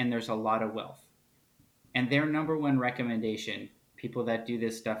increasing, and there's a lot of wealth. And their number one recommendation people that do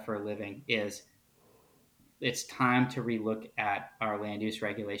this stuff for a living, is it's time to relook at our land use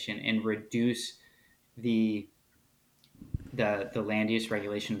regulation and reduce the land use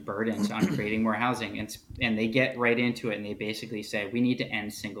regulation burdens on creating more housing. And they get right into it, and they basically say we need to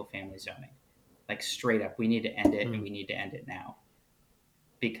end single family zoning, like straight up. We need to end it, and we need to end it now.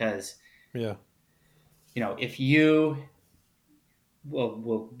 Because if you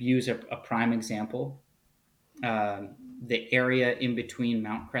we'll use a prime example, the area in between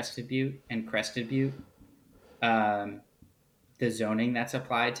Mount Crested Butte and Crested Butte, the zoning that's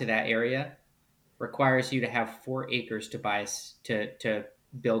applied to that area requires you to have 4 acres to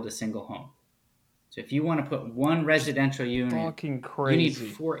build a single home. So if you want to put one residential unit, fucking crazy, you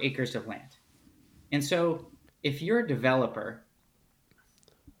need 4 acres of land. And so if you're a developer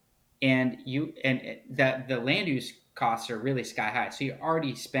and the land use costs are really sky high, so you're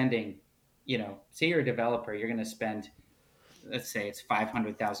already spending, say you're a developer, you're going to spend, let's say it's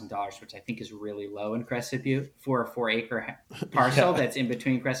 $500,000, which I think is really low in Crested Butte for a 4-acre parcel that's in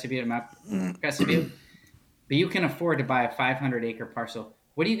between Crested Butte and Mount Crested Butte. But you can afford to buy a 500-acre parcel.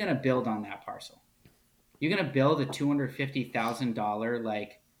 What are you going to build on that parcel? You're going to build a $250,000,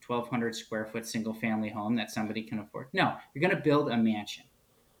 like 1,200 square foot single family home that somebody can afford? No, you're going to build a mansion.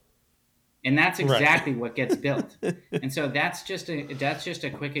 And that's exactly what gets built. And so that's just a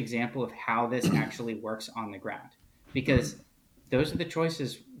quick example of how this actually works on the ground. Because those are the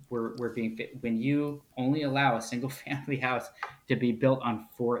choices we're being fit. When you only allow a single family house to be built on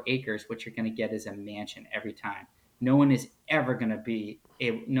 4 acres, what you're going to get is a mansion every time. No one is ever going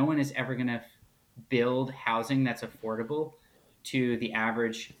to build housing that's affordable to the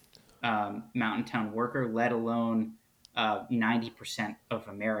average mountain town worker, let alone 90% of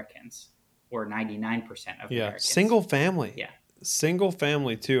Americans or 99% of Americans. Single family. Single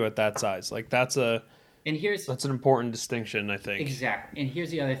family too at that size. Like that's an important distinction, I think. Exactly. And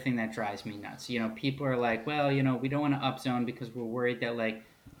here's the other thing that drives me nuts. People are like, well, we don't want to upzone because we're worried that like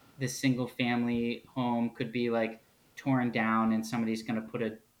this single family home could be like torn down and somebody's going to put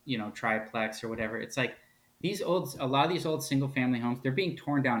a, triplex or whatever. It's like a lot of these old single family homes, they're being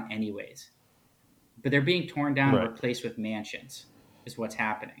torn down anyways, but they're being torn down and replaced with mansions is what's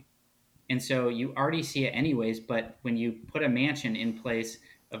happening. And so you already see it anyways, but when you put a mansion in place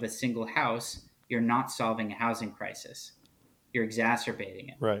of a single house, you're not solving a housing crisis. You're exacerbating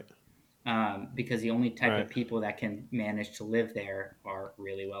it. Right. Because the only type of people that can manage to live there are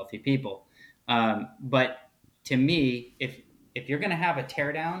really wealthy people. But to me, if you're going to have a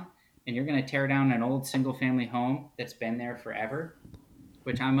teardown and you're going to tear down an old single family home that's been there forever,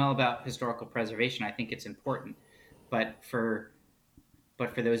 which I'm all about historical preservation, I think it's important. But for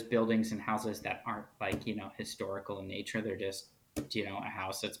those buildings and houses that aren't like, historical in nature, they're just, a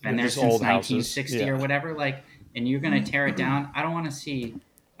house that's been there since 1960 or whatever, like, and you're going to tear it down. I don't want to see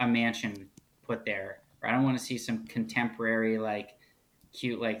a mansion put there, or I don't want to see some contemporary, like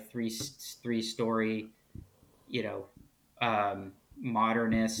cute, like three-story,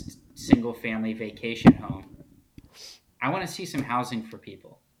 modernist single family vacation home. I want to see some housing for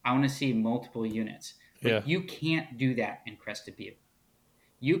people. I want to see multiple units. But you can't do that in Crested Butte.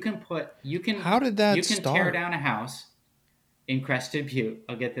 How did that start? Tear down a house in Crested Butte.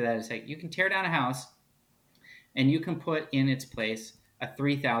 I'll get to that in a second. You can tear down a house and you can put in its place a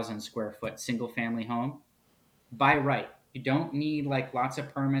 3,000 square foot single family home by right. You don't need like lots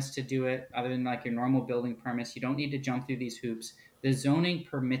of permits to do it other than like your normal building permits. You don't need to jump through these hoops. The zoning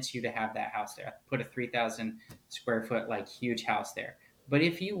permits you to have that house there. Put a 3,000 square foot like huge house there. But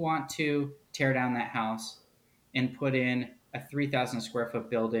if you want to tear down that house and put in a 3,000 square foot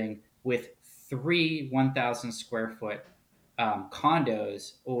building with 3 1,000 square foot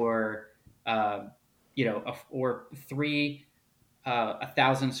condos, or or 3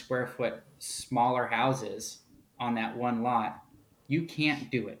 1,000 square foot smaller houses on that one lot, you can't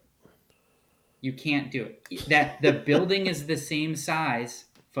do it. You can't do it. That the building is the same size,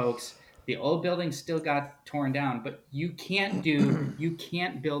 folks. The old building still got torn down, but you can't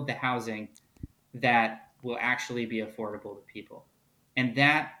build the housing that will actually be affordable to people. And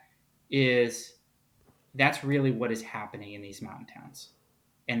that's really what is happening in these mountain towns.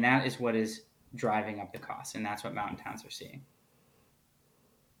 And that is what is driving up the costs. And that's what mountain towns are seeing.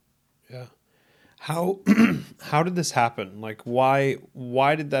 Yeah. How did this happen? Like, why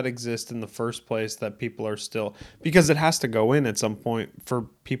did that exist in the first place, that people are still, because it has to go in at some point for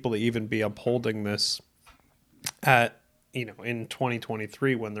people to even be upholding this at, in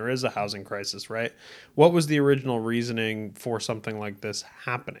 2023 when there is a housing crisis, right? What was the original reasoning for something like this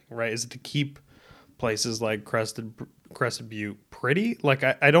happening, right? Is it to keep places like Crested Butte pretty? Like,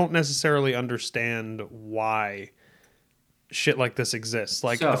 I don't necessarily understand why shit like this exists.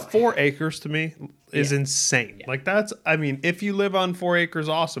 Like So 4 acres to me is yeah, insane. yeah, Like that's, I mean, if you live on 4 acres,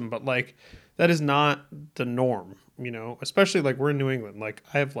 awesome, but like that is not the norm, you know, especially like we're in New England. Like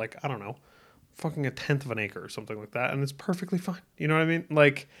I have like, I don't know, fucking a tenth of an acre or something like that. And it's perfectly fine. You know what I mean?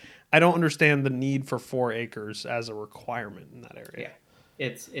 Like I don't understand the need for 4 acres as a requirement in that area. yeah.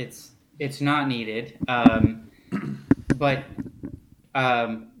 It's not needed. But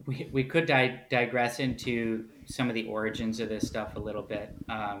we could digress into some of the origins of this stuff a little bit,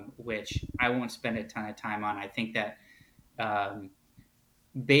 which I won't spend a ton of time on. I think that um,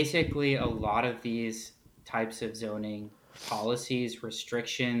 basically a lot of these types of zoning policies,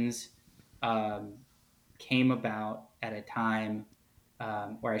 restrictions, um, came about at a time,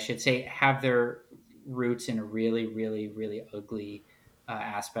 or I should say, have their roots in a really, really, really ugly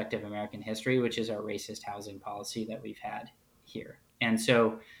aspect of American history, which is our racist housing policy that we've had here. And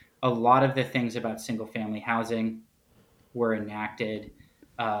so a lot of the things about single family housing were enacted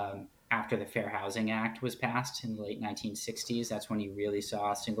after the Fair Housing Act was passed in the late 1960s. That's when you really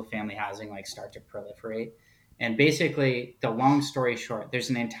saw single family housing like start to proliferate. And basically, the long story short, there's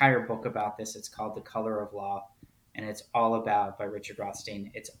an entire book about this. It's called The Color of Law, and it's all about, by Richard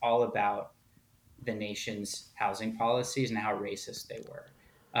Rothstein, it's all about the nation's housing policies and how racist they were.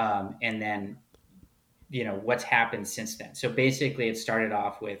 And then, what's happened since then. So basically, it started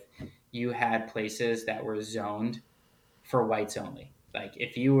off with you had places that were zoned for whites only. Like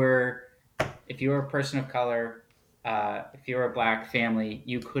if you were a person of color, if you were a black family,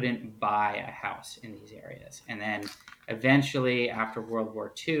 you couldn't buy a house in these areas. And then eventually, after World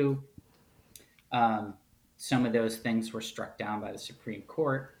War II, some of those things were struck down by the Supreme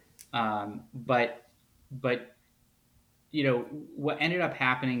Court. But what ended up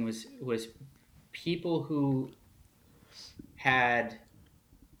happening was people who had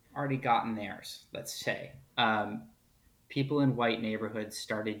already gotten theirs, let's say, people in white neighborhoods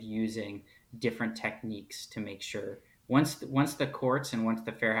started using different techniques to make sure once the courts and once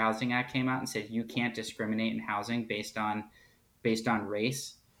the Fair Housing Act came out and said you can't discriminate in housing based on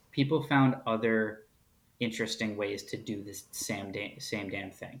race, people found other interesting ways to do this same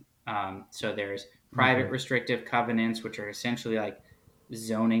damn thing. So there's private restrictive covenants, which are essentially like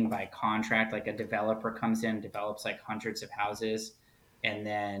zoning by contract. Like a developer comes in, develops like hundreds of houses, and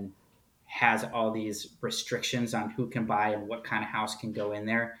then has all these restrictions on who can buy and what kind of house can go in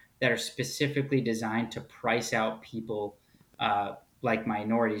there that are specifically designed to price out people like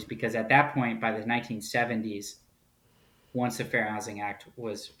minorities. Because at that point, by the 1970s, once the Fair Housing Act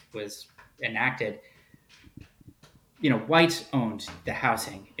was enacted, whites owned the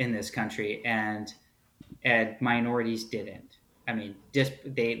housing in this country, and minorities didn't. I mean,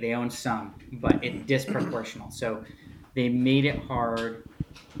 they owned some, but it's disproportional. So they made it hard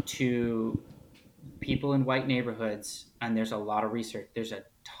to people in white neighborhoods, and there's a lot of research. There's a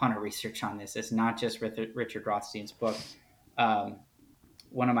ton of research on this. It's not just Richard Rothstein's book.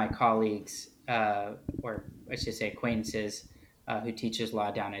 One of my colleagues, or I should say acquaintances, who teaches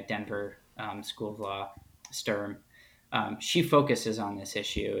law down at Denver School of Law, Sturm, she focuses on this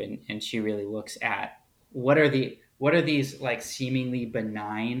issue, and she really looks at what are these like seemingly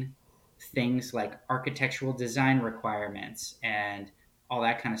benign things like architectural design requirements and all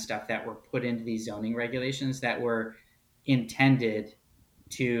that kind of stuff that were put into these zoning regulations that were intended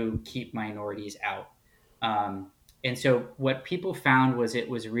to keep minorities out. And so what people found was it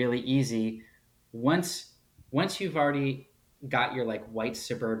was really easy once you've already got your like white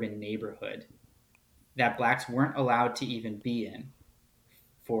suburban neighborhood that blacks weren't allowed to even be in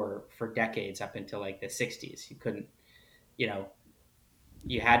for decades up until like the 60s. You couldn't,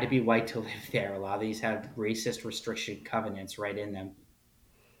 you had to be white to live there. A lot of these had racist restriction covenants right in them.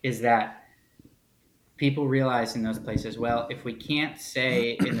 Is that people realized in those places, well, if we can't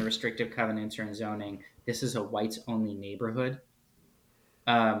say in the restrictive covenants or in zoning, this is a whites only neighborhood,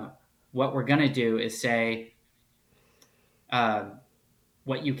 what we're going to do is say,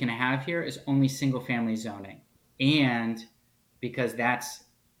 what you can have here is only single family zoning. And because that's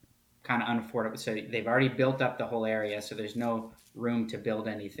kind of unaffordable, so they've already built up the whole area, so there's no room to build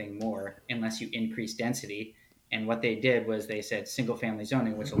anything more unless you increase density. And what they did was they said single family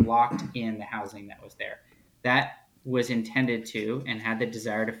zoning, which locked in the housing that was there. That was intended to and had the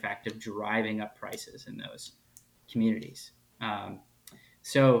desired effect of driving up prices in those communities.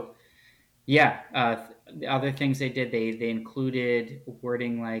 So the other things they did, they included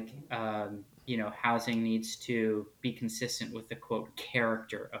wording like, housing needs to be consistent with the quote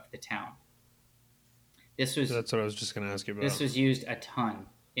character of the town. That's what I was just going to ask you about. This was used a ton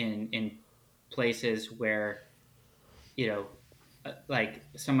in places where, like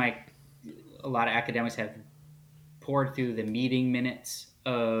a lot of academics have poured through the meeting minutes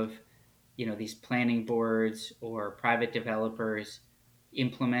of, these planning boards or private developers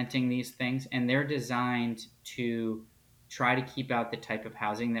implementing these things, and they're designed to try to keep out the type of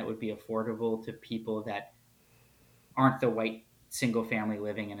housing that would be affordable to people that aren't the white single family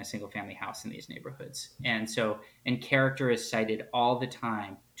living in a single family house in these neighborhoods. And character is cited all the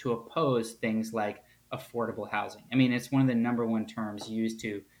time to oppose things like affordable housing. I mean, it's one of the number one terms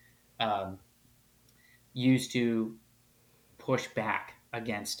um, used to push back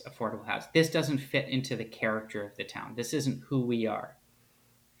against affordable housing. This doesn't fit into the character of the town. This isn't who we are.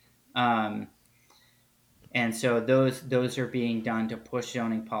 Um, and so those are being done to push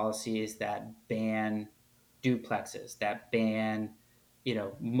zoning policies that ban duplexes, that ban,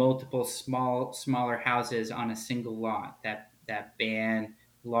 multiple smaller houses on a single lot, that ban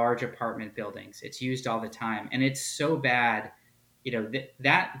large apartment buildings. It's used all the time, and it's so bad.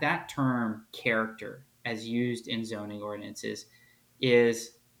 That term character, as used in zoning ordinances,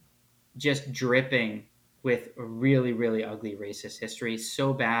 is just dripping with a really, really ugly racist history.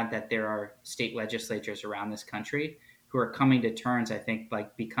 So bad that there are state legislatures around this country who are coming to terms, I think,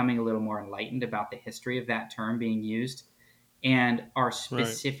 like becoming a little more enlightened about the history of that term being used, and are Right.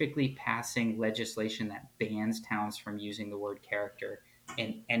 specifically passing legislation that bans towns from using the word character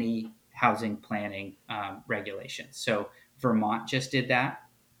in any housing planning regulations. So Vermont just did that.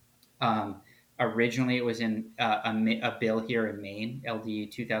 Um, Originally, it was in a bill here in Maine,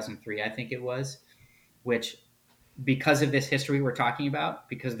 LD 2003, I think it was, which, because of this history we're talking about,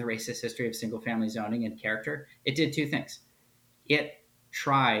 because of the racist history of single family zoning and character, it did two things. It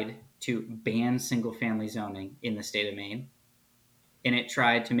tried to ban single family zoning in the state of Maine, and it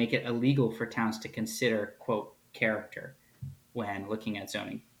tried to make it illegal for towns to consider, quote, character when looking at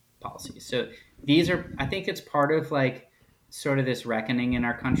zoning policies. So I think it's part of like sort of this reckoning in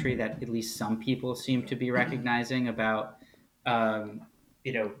our country that at least some people seem to be recognizing about, um,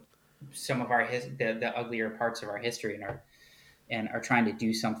 you know, some of the uglier parts of our history and are trying to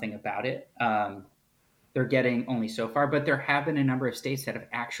do something about it. They're getting only so far, but there have been a number of states that have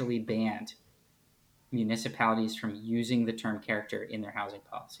actually banned municipalities from using the term character in their housing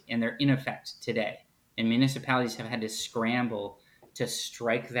policy, and they're in effect today. And municipalities have had to scramble to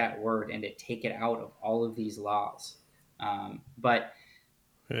strike that word and to take it out of all of these laws. But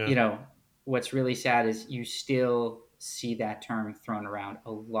Yeah. you know, what's really sad is you still see that term thrown around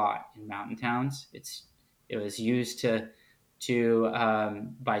a lot in mountain towns. It was used to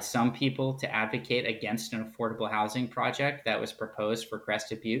by some people to advocate against an affordable housing project that was proposed for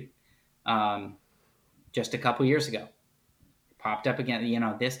Crested Butte just a couple years ago. It popped up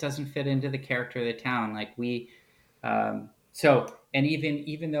again. This doesn't fit into the character of the town. Like and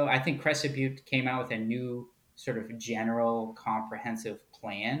even though I think Crested Butte came out with a new sort of general comprehensive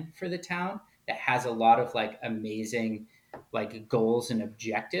plan for the town that has a lot of like amazing like goals and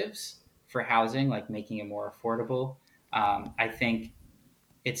objectives for housing, like making it more affordable. I think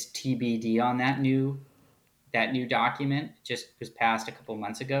it's TBD on that new document. Just was passed a couple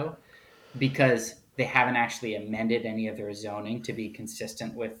months ago because they haven't actually amended any of their zoning to be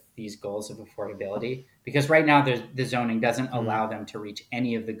consistent with these goals of affordability. Because right now the zoning doesn't allow them to reach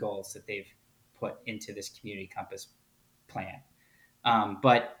any of the goals that they've put into this community compass plan.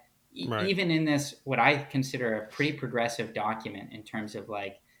 But Right. even in this, what I consider a pretty progressive document in terms of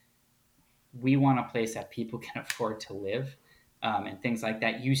like, we want a place that people can afford to live and things like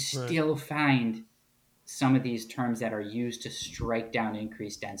that, you Right. still find some of these terms that are used to strike down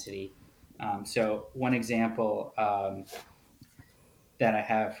increased density. So one example that I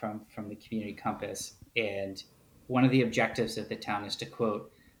have from the community compass, and one of the objectives of the town is to,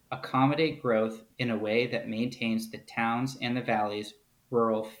 quote, accommodate growth in a way that maintains the town's and the valley's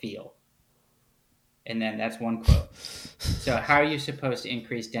rural feel. And then that's one quote. So how are you supposed to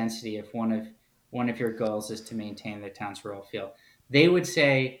increase density if one of your goals is to maintain the town's rural feel? They would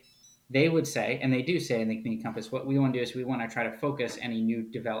say, and they do say in the community compass, what we want to do is we want to try to focus any new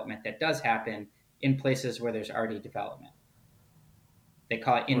development that does happen in places where there's already development. They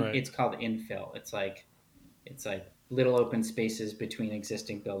call it Right. it's called infill. It's like little open spaces between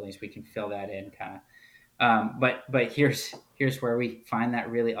existing buildings. We can fill that in kind of. But here's where we find that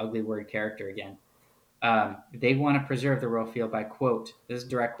really ugly word character again. They want to preserve the rural feel by, quote, this is a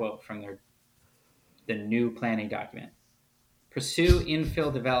direct quote from the new planning document. Pursue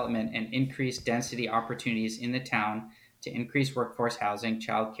infill development and increase density opportunities in the town to increase workforce housing,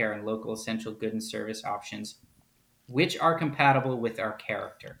 childcare, and local essential good and service options, which are compatible with our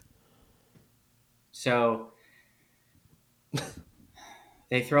character. So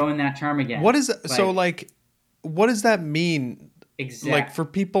they throw in that term again. What does that mean? Exact. Like for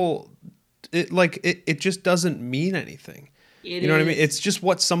people, it just doesn't mean anything. It You know what I mean? is It's just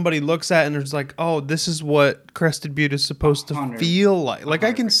what somebody looks at and it's like, oh, this is what Crested Butte is supposed to 100 feel like. Like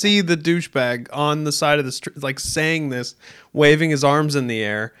I can 100%. see the douchebag on the side of the street, like saying this, waving his arms in the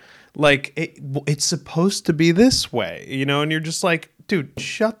air, like it's supposed to be this way, you know? And you're just like, dude,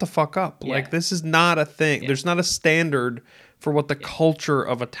 shut the fuck up. Yeah. Like this is not a thing. Yeah. There's not a standard for what the culture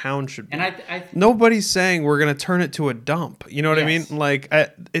of a town should be. And I Nobody's saying we're going to turn it to a dump. You know what I mean? Yes. Like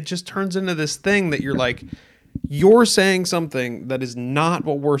it just turns into this thing that you're like, you're saying something that is not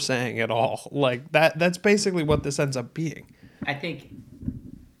what we're saying at all. Like that's basically what this ends up being. I think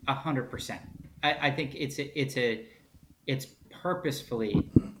 100%. I think it's purposefully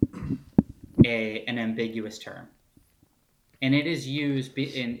an ambiguous term, and it is used.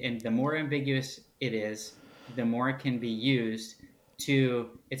 And the more ambiguous it is, the more it can be used to.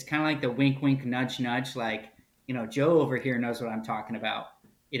 It's kind of like the wink, wink, nudge, nudge. Like, you know, Joe over here knows what I'm talking about.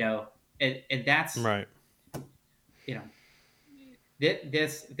 You know, and that's Right. You know,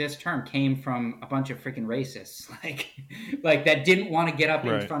 this term came from a bunch of freaking racists, like that didn't want to get up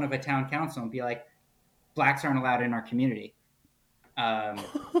in Right. front of a town council and be like, blacks aren't allowed in our community. And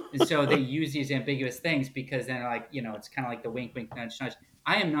so they use these ambiguous things because then, like, you know, it's kind of like the wink, wink, nudge, nudge.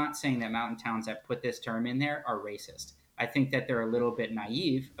 I am not saying that mountain towns that put this term in there are racist. I think that they're a little bit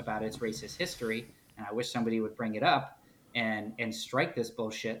naive about its racist history, and I wish somebody would bring it up and strike this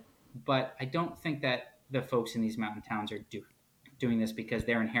bullshit. But I don't think that the folks in these mountain towns are doing this because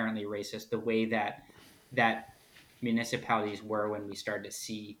they're inherently racist the way that municipalities were when we started to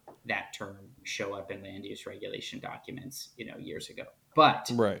see that term show up in land use regulation documents, you know, years ago.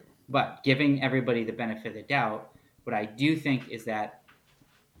 But giving everybody the benefit of the doubt, what I do think is that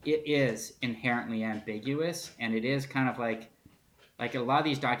it is inherently ambiguous, and it is kind of like a lot of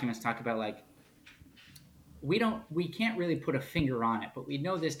these documents talk about, like, we can't really put a finger on it, but we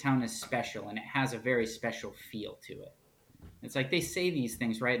know this town is special and it has a very special feel to it. It's like they say these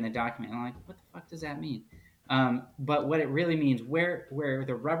things right in the document, and I'm like, what the fuck does that mean? But what it really means, where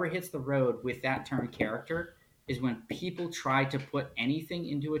the rubber hits the road with that term character, is when people try to put anything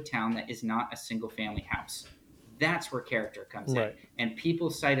into a town that is not a single family house. That's where character comes in. And people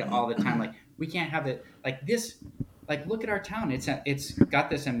cite it all the time, like, we can't have it like this. Like, look at our town. It's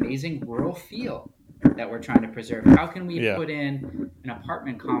got this amazing rural feel that we're trying to preserve. How can we put in an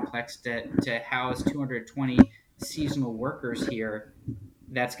apartment complex to house 220 seasonal workers here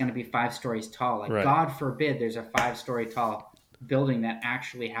that's going to be 5 stories tall? Like, God forbid there's a 5-story tall building that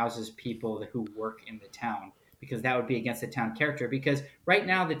actually houses people who work in the town, because that would be against the town character. Because right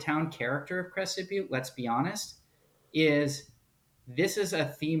now the town character of Crested Butte, let's be honest, is this is a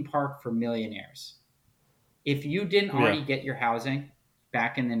theme park for millionaires. If you didn't already get your housing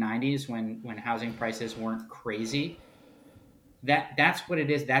back in the 90s when housing prices weren't crazy, that's what it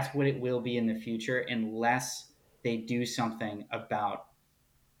is. That's what it will be in the future, unless they do something about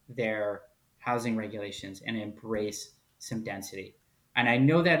their housing regulations and embrace some density. And I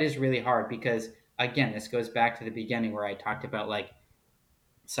know that is really hard because, again, this goes back to the beginning where I talked about, like,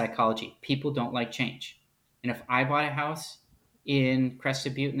 psychology. People don't like change. And if I bought a house in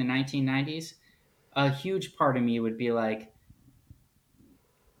Crested Butte in the 1990s, a huge part of me would be like,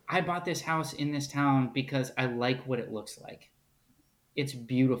 I bought this house in this town because I like what it looks like. It's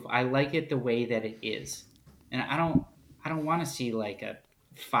beautiful. I like it the way that it is. And I don't want to see like a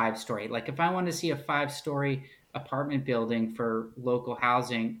 5-story. Like, if I want to see a 5-story apartment building for local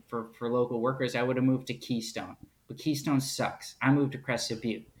housing for local workers, I would have moved to Keystone. But Keystone sucks. I moved to Crested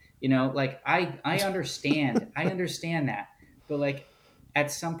Butte. You know, like, I understand. I understand that. But, like, at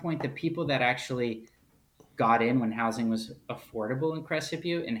some point, the people that actually got in when housing was affordable in Crested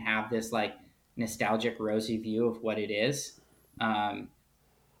Butte and have this, like, nostalgic, rosy view of what it is,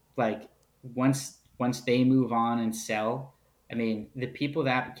 like, once they move on and sell, I mean, the people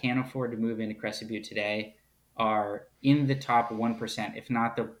that can't afford to move into Crested Butte today are in the top 1%, if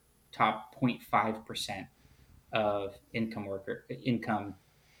not the top 0.5% of income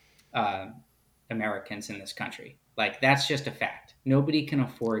Americans in this country. Like, that's just a fact. Nobody can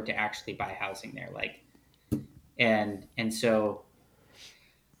afford to actually buy housing there. Like, and so,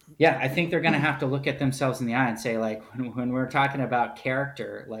 yeah, I think they're going to have to look at themselves in the eye and say, like, when we're talking about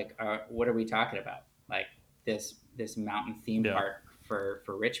character, like, what are we talking about? Like, this mountain theme park for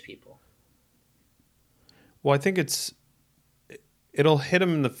rich people. Well, I think it'll hit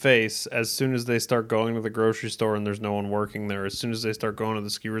them in the face as soon as they start going to the grocery store and there's no one working there. As soon as they start going to the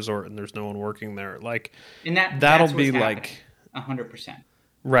ski resort and there's no one working there, like, and that'll be like 100%.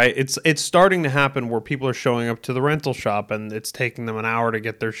 Right. It's starting to happen where people are showing up to the rental shop and it's taking them an hour to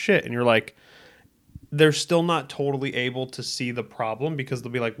get their shit, and you're like, they're still not totally able to see the problem because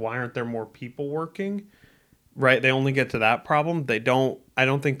they'll be like, why aren't there more people working? Right? They only get to that problem. They don't, I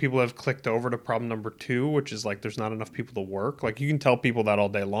don't think people have clicked over to problem number two, which is like there's not enough people to work. Like you can tell people that all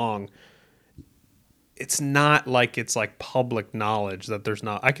day long. It's not like it's like public knowledge that there's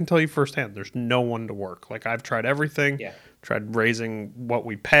not. I can tell you firsthand, there's no one to work. Like I've tried everything, Yeah. tried raising what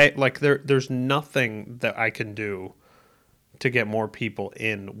we pay. Like there's nothing that I can do to get more people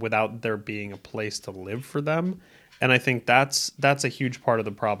in without there being a place to live for them. And I think that's a huge part of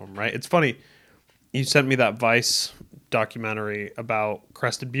the problem, right? It's funny. You sent me that Vice documentary about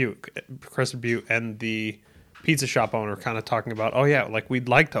Crested Butte and the pizza shop owner kind of talking about, oh yeah, like we'd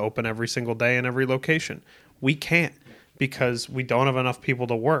like to open every single day in every location. We can't because we don't have enough people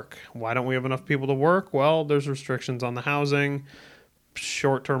to work. Why don't we have enough people to work? Well, there's restrictions on the housing,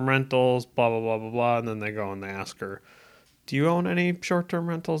 short-term rentals, blah, blah, blah, blah, blah. And then they go and they ask her, do you own any short-term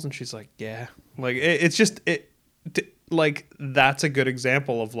rentals? And she's like, yeah. Like it's just like that's a good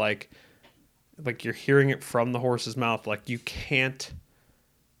example of like you're hearing it from the horse's mouth. Like you can't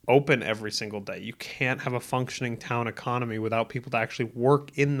open every single day. You can't have a functioning town economy without people to actually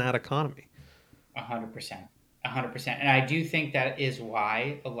work in that economy. 100%. 100%. And I do think that is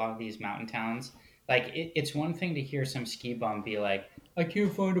why a lot of these mountain towns, like it's one thing to hear some ski bum be like, I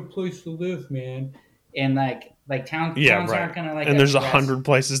can't find a place to live, man. And towns right. aren't gonna like and there's address, 100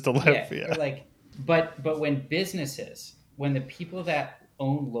 places to live. yeah. Like but when when the people that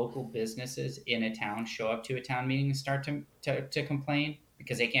own local businesses in a town show up to a town meeting and start to complain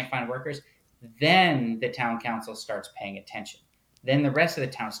because they can't find workers, then the town council starts paying attention. Then the rest of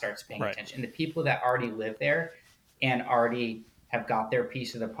the town starts paying attention. And the people that already live there and already have got their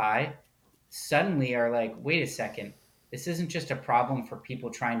piece of the pie suddenly are like, wait a second, this isn't just a problem for people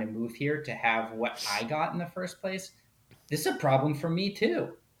trying to move here to have what I got in the first place. This is a problem for me too.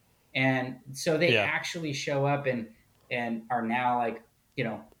 And so they actually show up and are now like,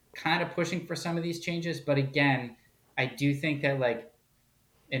 kind of pushing for some of these changes. But again, I do think that like,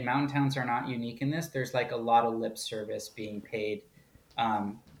 and mountain towns are not unique in this. There's like a lot of lip service being paid.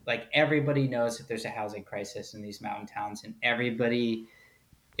 Like everybody knows that there's a housing crisis in these mountain towns, and everybody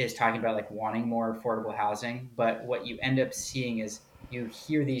is talking about like wanting more affordable housing. But what you end up seeing is you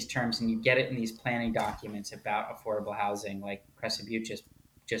hear these terms and you get it in these planning documents about affordable housing, like Crescent Butte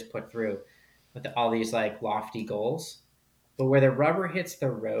just put through with all these like lofty goals. But where the rubber hits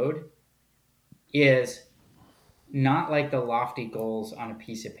the road is not like the lofty goals on a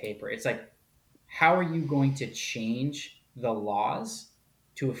piece of paper. It's like, how are you going to change the laws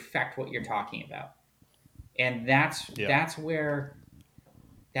to affect what you're talking about? And that's where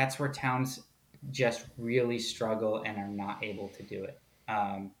towns just really struggle and are not able to do it.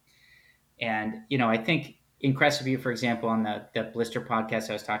 And I think in Crested Butte, for example, on the Blister podcast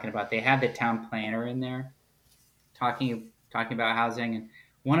I was talking about, they had the town planner in there talking about housing, and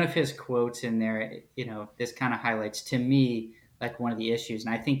one of his quotes in there, this kind of highlights to me like one of the issues.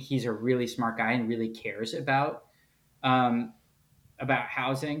 And I think he's a really smart guy and really cares about housing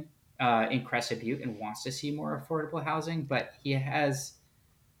in Crested Butte and wants to see more affordable housing. But he has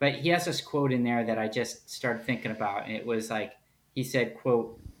this quote in there that I just started thinking about. And it was like, he said,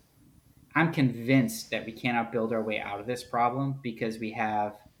 quote, I'm convinced that we cannot build our way out of this problem because we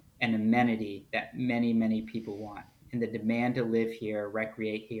have an amenity that many, many people want. And the demand to live here,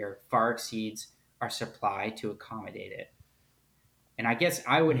 recreate here, far exceeds our supply to accommodate it. And I guess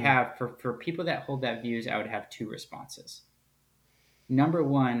I would have, for people that hold that views, I would have two responses. Number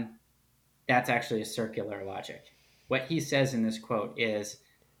one, that's actually a circular logic. What he says in this quote is,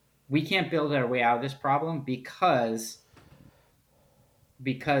 we can't build our way out of this problem because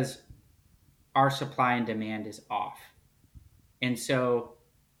our supply and demand is off. And so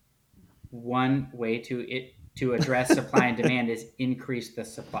one way to address supply and demand is increase the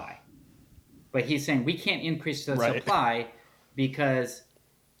supply. But he's saying we can't increase the supply because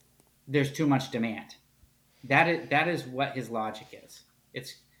there's too much demand. That is what his logic is.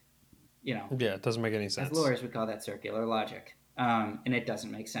 It's, it doesn't make any sense. As lawyers, we call that circular logic. And it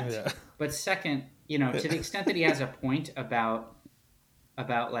doesn't make sense. Yeah. But second, to the extent that he has a point about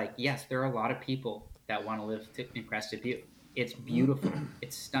like, yes, there are a lot of people that want to live in Crested Butte. It's beautiful.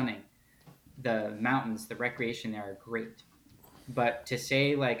 It's stunning. The mountains, the recreation there are great. But to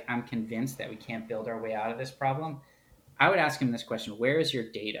say like, I'm convinced that we can't build our way out of this problem, I would ask him this question: where is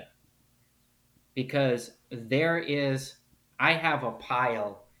your data? Because I have a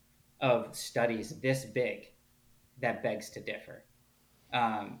pile of studies this big that begs to differ.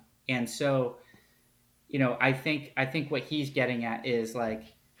 And so, I think what he's getting at is like,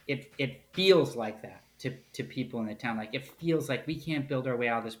 it feels like that to people in the town. Like, it feels like we can't build our way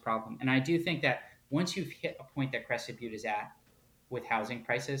out of this problem. And I do think that once you've hit a point that Crested Butte is at with housing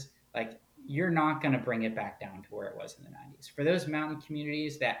prices, like you're not going to bring it back down to where it was in the 90s. For those mountain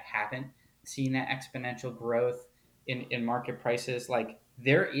communities that haven't seen that exponential growth in market prices, like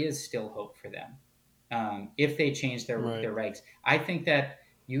there is still hope for them if they change their Right. regs. I think that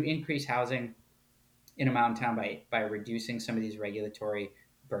you increase housing in a mountain town by reducing some of these regulatory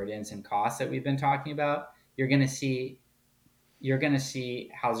burdens and costs that we've been talking about. You're going to see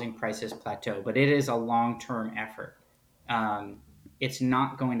housing prices plateau, but it is a long term effort. Um, it's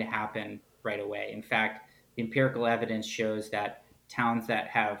not going to happen right away. In fact, the empirical evidence shows that towns that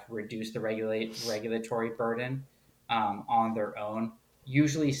have reduced the regulatory burden on their own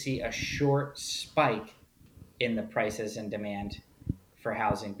usually see a short spike in the prices and demand for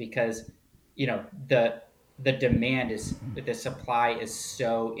housing because the demand is the supply is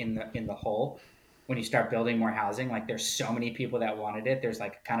so in the hole when you start building more housing. Like there's so many people that wanted it, there's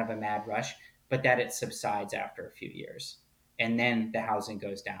like kind of a mad rush, but that it subsides after a few years and then the housing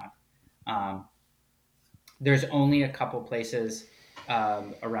goes down. um, there's only a couple places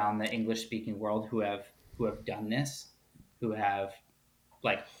around the English speaking world who have done this, who have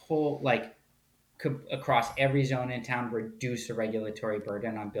like whole like across every zone in town reduce the regulatory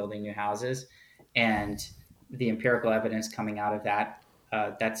burden on building new houses. And the empirical evidence coming out of that,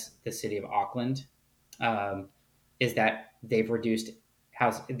 that's the city of Auckland, um, is that they've reduced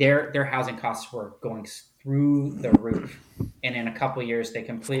their housing costs were going through the roof, and in a couple of years they Of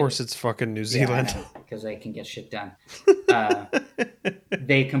course, completely. it's fucking New Yeah, I Zealand. know, because they can get shit done. Uh,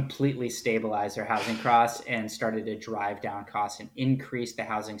 they completely stabilized their housing costs and started to drive down costs and increase the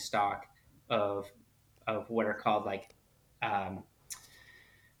housing stock of what are called like um,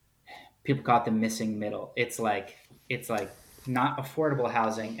 people call it the missing middle. It's like not affordable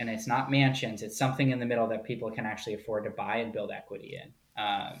housing and it's not mansions. It's something in the middle that people can actually afford to buy and build equity in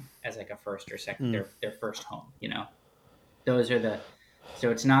as like a first or second Mm. their first home. Those are the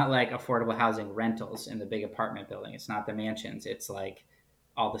so it's not like affordable housing rentals in the big apartment building. It's not the mansions. It's like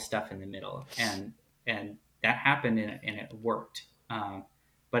all the stuff in the middle, and that happened and it worked.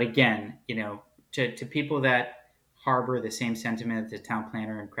 But again, to people that harbor the same sentiment as the town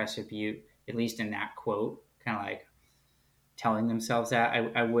planner in Crested Butte, at least in that quote, kind of like telling themselves that,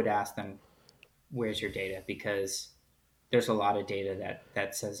 I would ask them, "Where's your data?" Because there's a lot of data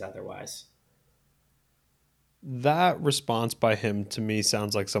that says otherwise. That response by him to me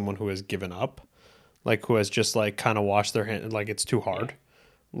sounds like someone who has given up, like who has just like kind of washed their hand, like it's too Yeah, hard.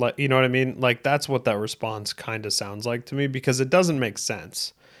 Like, you know what I mean? Like that's what that response kind of sounds like to me because it doesn't make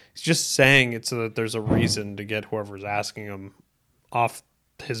sense. He's just saying it so that there's a reason to get whoever's asking him off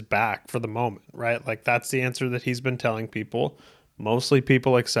his back for the moment, right? Like that's the answer that he's been telling people. Mostly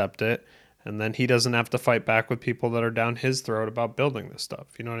people accept it, and then he doesn't have to fight back with people that are down his throat about building this stuff.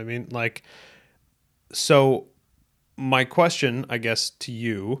 You know what I mean? Like, so my question, I guess, to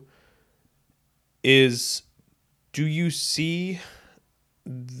you is, do you see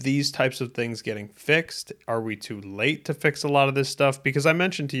these types of things getting fixed? Are we too late to fix a lot of this stuff? Because I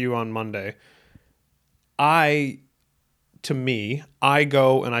mentioned to you on Monday, I to me, I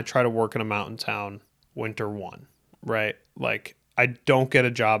go and I try to work in a mountain town winter one, right? Like I don't get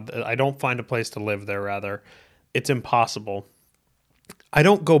a job. I don't find a place to live there, rather. It's impossible. I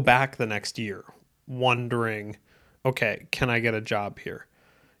don't go back the next year wondering, okay, can I get a job here?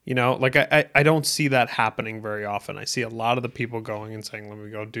 Like I don't see that happening very often. I see a lot of the people going and saying, let me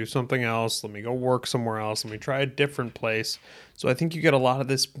go do something else. Let me go work somewhere else. Let me try a different place. So I think you get a lot of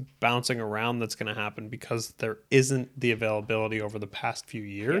this bouncing around that's going to happen because there isn't the availability over the past few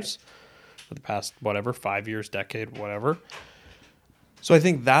yeah, years, for the past, whatever, 5 years, decade, whatever. So I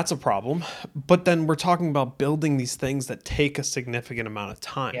think that's a problem. But then we're talking about building these things that take a significant amount of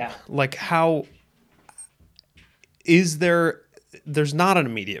time. yeah. Like how is there's not an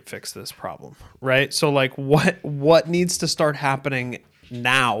immediate fix to this problem, right? So like what needs to start happening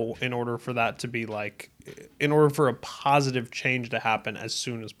now in order for that to be like in order for a positive change to happen as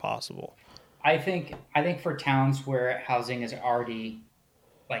soon as possible? I think for towns where housing is already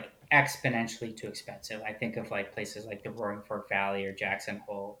like exponentially too expensive. I think of like places like the Roaring Fork Valley or Jackson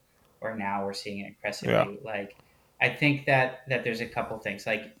Hole, or now we're seeing it in Crescent Yeah. Butte. Like, I think that there's a couple things.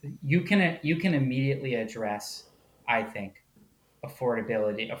 Like you can immediately address, I think,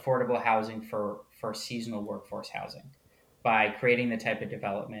 affordable housing for seasonal workforce housing by creating the type of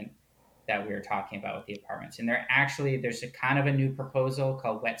development that we were talking about with the apartments. And there's a kind of a new proposal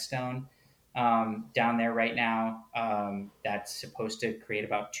called Whetstone down there right now that's supposed to create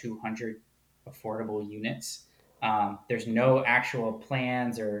about 200 affordable units. There's no actual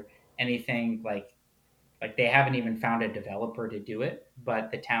plans or anything like they haven't even found a developer to do it,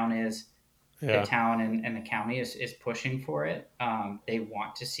 but the town is the Yeah. town and the county is pushing for it. They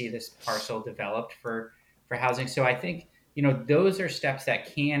want to see this parcel developed for housing. So I think, those are steps that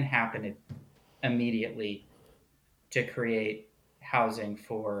can happen immediately to create housing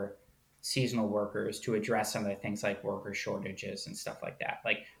for seasonal workers, to address some of the things like worker shortages and stuff like that.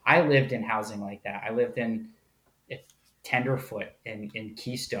 Like, I lived in housing like that. I lived in Tenderfoot in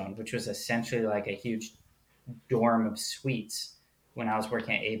Keystone, which was essentially like a huge dorm of suites when I was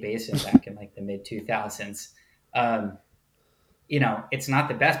working at A Basin back in like the mid 2000s. Um, it's not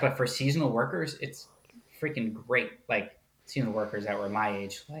the best, but for seasonal workers, it's freaking great. Like, seasonal workers that were my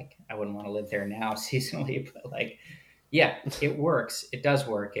age, like, I wouldn't want to live there now seasonally, but like, yeah, it works. It does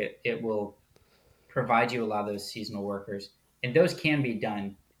work. It will provide you a lot of those seasonal workers, and those can be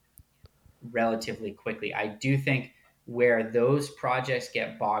done relatively quickly. I do think where those projects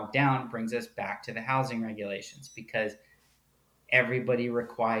get bogged down brings us back to the housing regulations, because everybody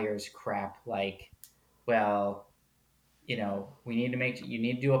requires crap like, well, we need to you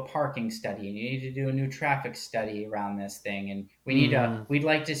need to do a parking study, and you need to do a new traffic study around this thing, and Mm. we'd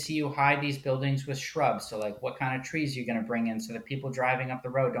like to see you hide these buildings with shrubs. So, like, what kind of trees are you going to bring in so that people driving up the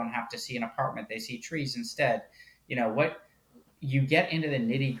road don't have to see an apartment, they see trees instead. What you get into the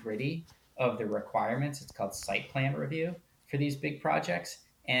nitty gritty of the requirements. It's called site plan review for these big projects,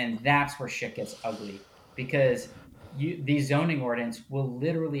 and that's where shit gets ugly, because these zoning ordinance will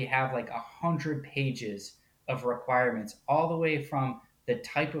literally have like 100 pages of requirements, all the way from the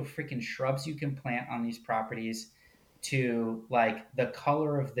type of freaking shrubs you can plant on these properties, to like the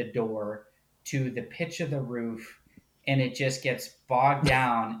color of the door, to the pitch of the roof, and it just gets bogged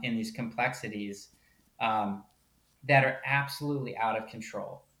down in these complexities. That are absolutely out of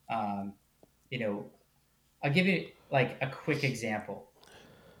control. You know, I'll give you like a quick example.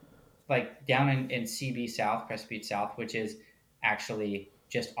 Like, down in CB South, Crescent Butte South, which is actually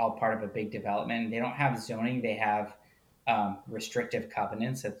just all part of a big development. They don't have zoning; they have restrictive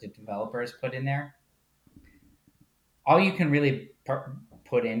covenants that the developers put in there. All you can really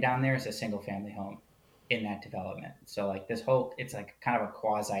put in down there is a single family home in that development. So, like, it's like kind of a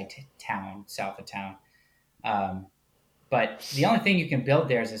quasi town south of town. Um, But the only thing you can build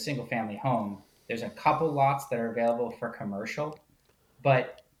there is a single family home. There's a couple lots that are available for commercial,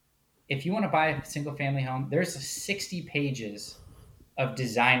 but if you want to buy a single family home, there's 60 pages of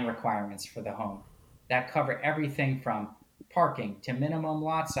design requirements for the home that cover everything from parking to minimum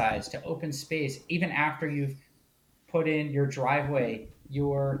lot size to open space. Even after you've put in your driveway,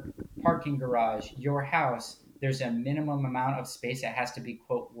 your parking garage, your house, there's a minimum amount of space that has to be,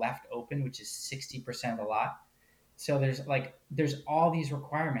 quote, left open, which is 60% of the lot. So there's all these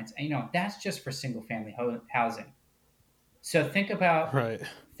requirements, and that's just for single family housing. So Right.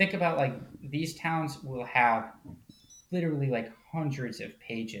 think about like, these towns will have literally like hundreds of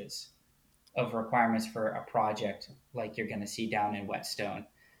pages of requirements for a project, like you're going to see down in Whetstone,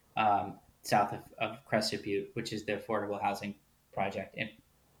 south of Crescent Butte, which is the affordable housing project,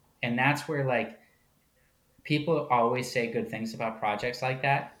 and that's where, like, people always say good things about projects like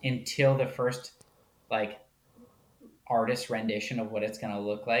that until the first, like, artist rendition of what it's going to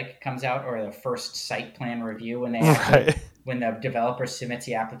look like comes out, or the first site plan review Right. when the developer submits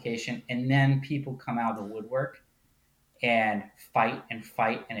the application, and then people come out of the woodwork and fight and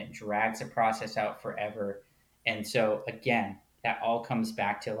fight, and it drags the process out forever. And so, again, that all comes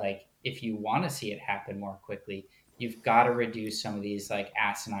back to, like, if you want to see it happen more quickly, you've got to reduce some of these like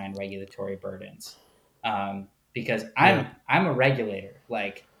asinine regulatory burdens. Because Yeah. I'm a regulator.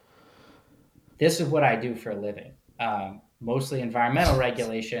 Like, this is what I do for a living. Mostly environmental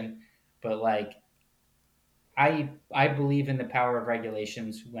regulation, but like, I believe in the power of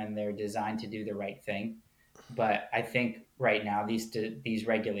regulations when they're designed to do the right thing. But I think right now these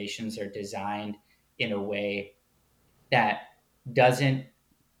regulations are designed in a way that doesn't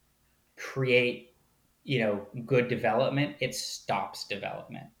create, good development. It stops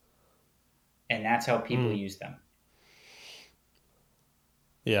development, and that's how people Mm. use them.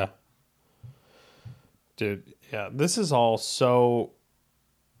 Yeah. Dude, yeah. This is all so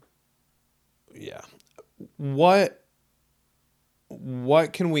yeah. What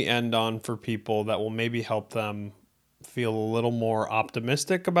what can we end on for people that will maybe help them feel a little more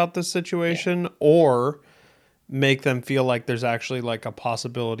optimistic about this Yeah. situation, or make them feel like there's actually like a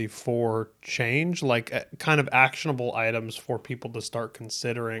possibility for change, like kind of actionable items for people to start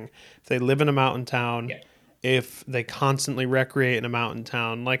considering if they live in a mountain town, Yeah. if they constantly recreate in a mountain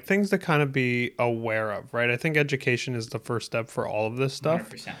town, like things to kind of be aware of, right? I think education is the first step for all of this stuff.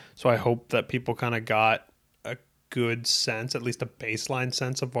 100%. So I hope that people kind of got a good sense, at least a baseline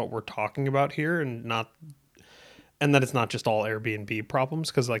sense of what we're talking about here, and not And that it's not just all Airbnb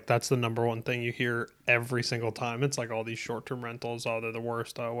problems, because like that's the number one thing you hear every single time. It's like all these short-term rentals, oh, they're the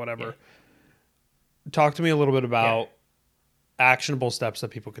worst, Yeah. whatever. Talk to me a little bit Yeah. about actionable steps that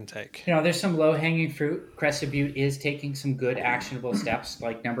people can take. There's some low hanging fruit. Crested Butte is taking some good actionable steps.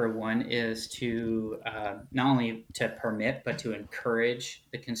 Like number one is to not only to permit, but to encourage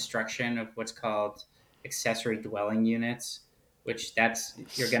the construction of what's called accessory dwelling units, which that's,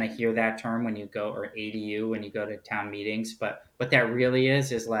 you're going to hear that term when you go, or ADU, when you go to town meetings. But what that really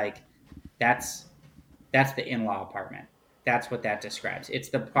is like, that's the in-law apartment. That's what that describes. It's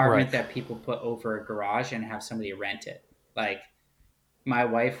the Right. apartment that people put over a garage and have somebody rent it. Like my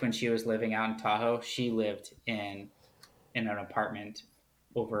wife, when she was living out in Tahoe, she lived in an apartment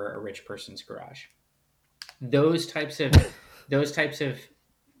over a rich person's garage. Those types of those types of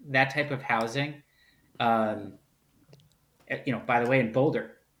that type of housing. Um, by the way, in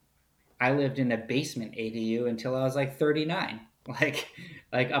Boulder, I lived in a basement ADU until I was like 39. Like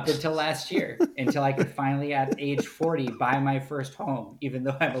up until last year, until I could finally at age 40 buy my first home. Even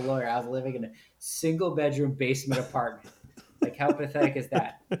though I'm a lawyer, I was living in a single bedroom basement apartment. Like, how pathetic is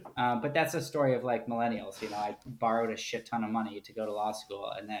that? But that's a story of like millennials. I borrowed a shit ton of money to go to law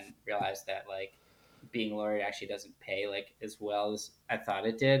school, and then realized that like being a lawyer actually doesn't pay like as well as I thought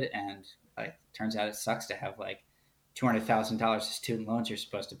it did, and like turns out it sucks to have like $200,000 of student loans you're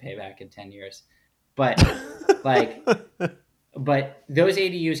supposed to pay back in 10 years. But like, but those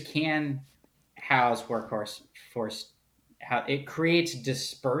ADUs can house workforce. How it creates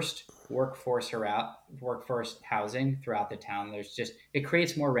dispersed workforce housing throughout the town. It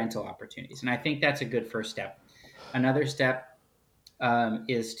creates more rental opportunities, and I think that's a good first step. Another step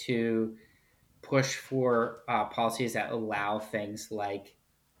is to push for policies that allow things like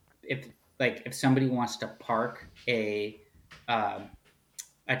if somebody wants to park um,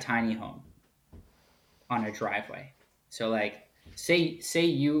 a tiny home on a driveway. So like say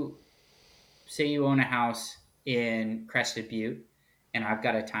you own a house in Crested Butte, and I've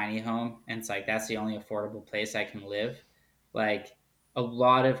got a tiny home, and it's like that's the only affordable place I can live. Like a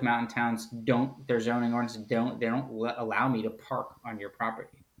lot of mountain towns don't, their zoning ordinance don't allow me to park on your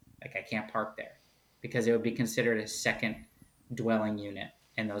property. Like I can't park there because it would be considered a second dwelling unit,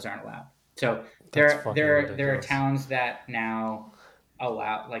 and those aren't allowed. So That's fucking there are ridiculous. towns that now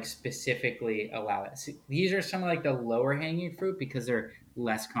allow, like specifically allow it. So these are some of like the lower hanging fruit because they're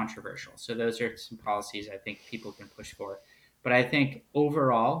less controversial. So those are some policies I think people can push for. But I think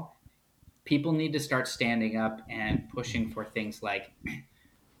overall, people need to start standing up and pushing for things like,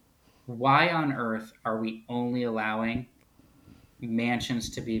 why on earth are we only allowing mansions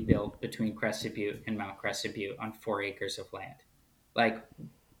to be built between Crested Butte and Mount Crested Butte on 4 acres of land? Like,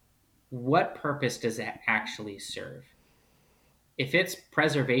 what purpose does that actually serve? If it's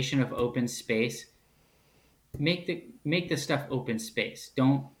preservation of open space, make the stuff open space.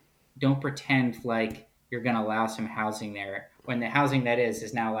 Don't pretend like you're going to allow some housing there when the housing that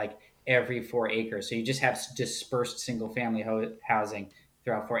is now like every 4 acres. So you just have dispersed single family housing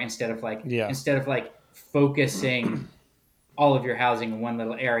throughout four, instead of Yeah. like focusing all of your housing in one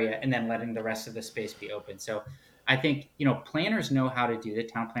little area and then letting the rest of the space be open. So I think planners know how to do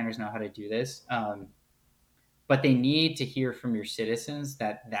this. Town planners know how to do this. But they need to hear from your citizens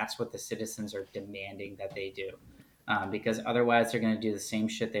that that's what the citizens are demanding that they do, because otherwise they're going to do the same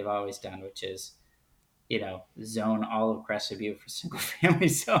shit they've always done, which is zone all of Crested Butte for single family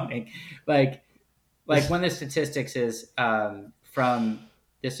zoning. Like one of the statistics is from,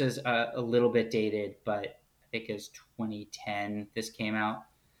 this is a little bit dated, but I think it's 2010 this came out,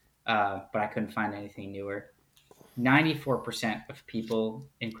 but I couldn't find anything newer. 94% of people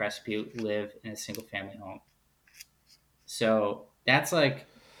in Crested Butte live in a single family home. So that's like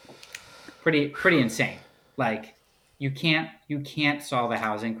pretty insane. Like you can't solve a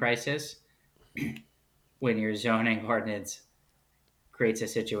housing crisis when your zoning ordinance creates a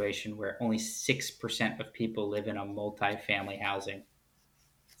situation where only 6% of people live in a multi-family housing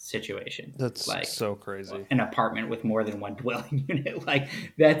situation. That's Like so crazy. an apartment with more than one dwelling unit. Like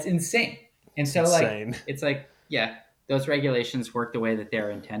that's insane. And It's so like insane. it's like, yeah, those regulations work the way that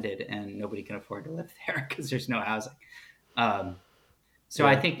they're intended, and nobody can afford to live there because there's no housing. Um, So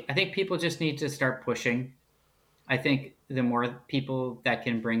Yeah. I think people just need to start pushing. I think the more people that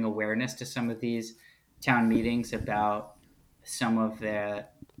can bring awareness to some of these town meetings about some of the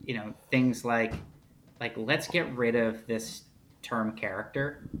things like let's get rid of this term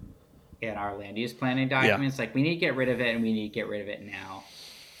character in our land use planning Yeah. documents. Like we need to get rid of it, and we need to get rid of it now.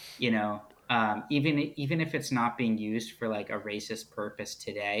 Even if it's not being used for like a racist purpose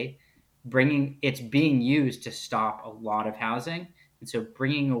today, it's being used to stop a lot of housing. And so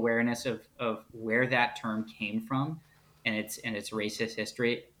bringing awareness of where that term came from and its racist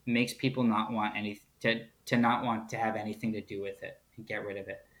history makes people not want any to not want to have anything to do with it and get rid of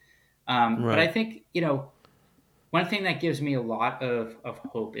it. But I Right. think, one thing that gives me a lot of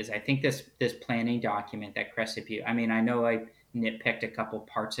hope is I think this planning document that Crescent View, I mean, I know I nitpicked a couple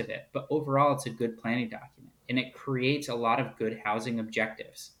parts of it, but overall it's a good planning document and it creates a lot of good housing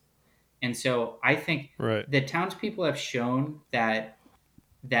objectives. And so I think Right. the townspeople have shown that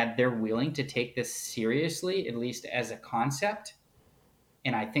they're willing to take this seriously, at least as a concept.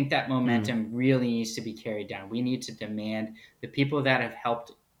 And I think that Mm. momentum really needs to be carried down. We need to demand the people that have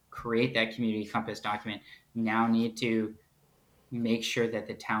helped create that community compass document now need to make sure that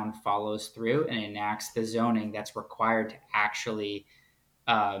the town follows through and enacts the zoning that's required to actually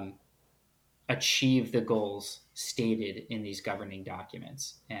um, achieve the goals stated in these governing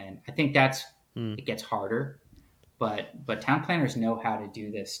documents. And I think Mm. it gets harder, but town planners know how to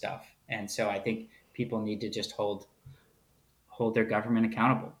do this stuff. And so I think people need to just hold their government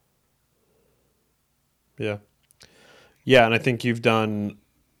accountable. Yeah. Yeah, and I think you've done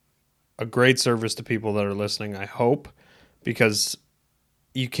a great service to people that are listening, I hope, because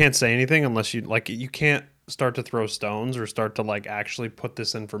you can't say anything unless you can't start to throw stones or start to like actually put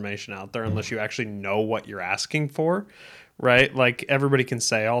this information out there unless you actually know what you're asking for, right? Like everybody can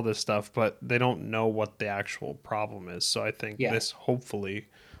say all this stuff, but they don't know what the actual problem is. So I think Yeah, this hopefully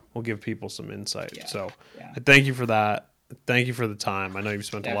will give people some insight. yeah, So yeah, I thank you for that. Thank you for the time. I know you've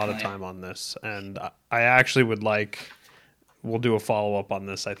spent a lot of definitely. time on this, and I actually would like we'll do a follow up on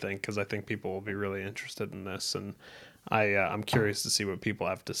this. I think because I think people will be really interested in this, and I'm curious to see what people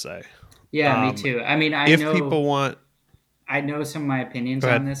have to say. Yeah, me Um, too. I mean, if people want, I know some of my opinions go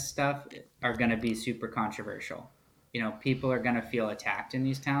on ahead. this stuff are going to be super controversial. People are going to feel attacked in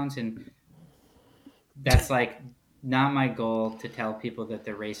these towns, and that's like not my goal to tell people that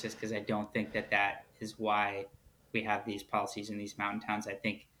they're racist because I don't think that is why we have these policies in these mountain towns. I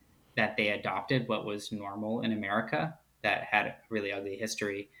think that they adopted what was normal in America that had a really ugly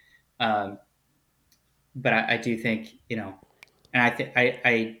history. Um, but I do think, and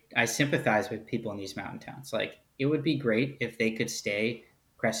I sympathize with people in these mountain towns. Like it would be great if they could stay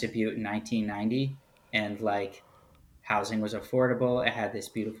Crescent Butte in 1990 and like housing was affordable. It had this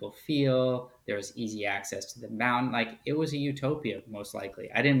beautiful feel. There was easy access to the mountain. Like it was a utopia, most likely.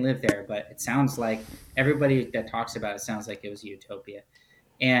 I didn't live there, but it sounds like everybody that talks about it sounds like it was a utopia.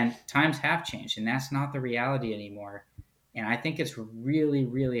 And times have changed, and that's not the reality anymore. And I think it's really,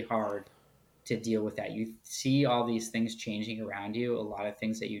 really hard to deal with that. You see all these things changing around you, a lot of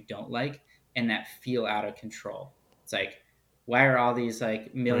things that you don't like, and that feel out of control. It's like, why are all these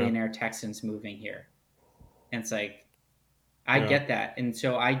like Yeah, millionaire Texans moving here? And it's like, I yeah, get that. And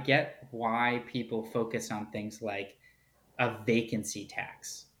so I get why people focus on things like a vacancy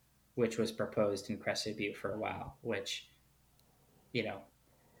tax, which was proposed in Crescent Butte for a while, which, you know,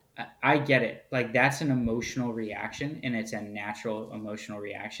 I get it. Like that's an emotional reaction and it's a natural emotional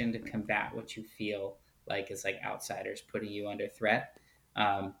reaction to combat what you feel like is like outsiders putting you under threat.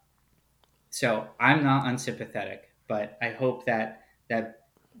 Um, so I'm not unsympathetic, but I hope that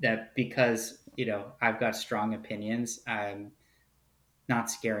because, I've got strong opinions, I'm not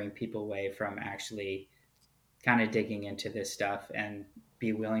scaring people away from actually kind of digging into this stuff and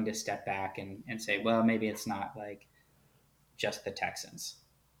be willing to step back and say, well, maybe it's not like just the Texans.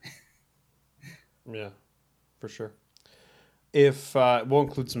 yeah, for sure. If we'll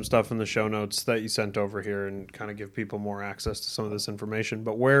include some stuff in the show notes that you sent over here and kind of give people more access to some of this information.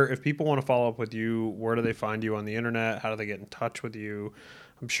 But if people want to follow up with you, where do they find you on the internet? How do they get in touch with you?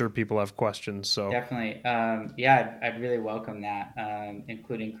 I'm sure people have questions. So Definitely. Yeah, I'd really welcome that,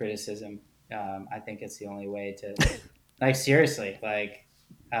 including criticism. I think it's the only way to, like, seriously, like,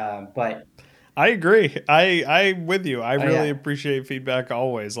 but I agree. I'm with you. I oh really yeah, appreciate feedback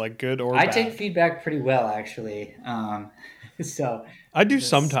always, like good or I take bad. feedback pretty well, actually. So I do that's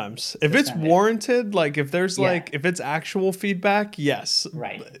sometimes. If that's it's not big. warranted, like Yeah, if it's actual feedback, yes.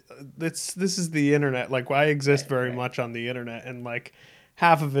 right, This is the internet. Like I exist right, very right. much on the internet and like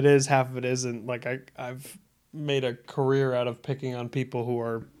half of it is, half of it isn't. Like I've made a career out of picking on people who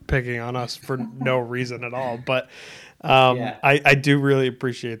are picking on us for no reason at all. But Yeah, I do really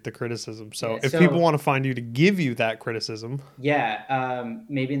appreciate the criticism. So yeah. if people So want to find you to give you that criticism, yeah,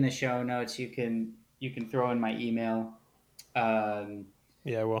 maybe in the show notes you can throw in my email, um,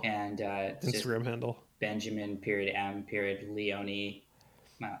 yeah, well, and it's just Instagram handle. Benjamin period M period Leoni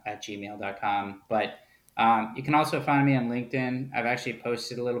at gmail.com. But you can also find me on LinkedIn. I've actually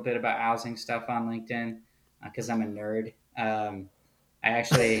posted a little bit about housing stuff on LinkedIn because I'm a nerd. I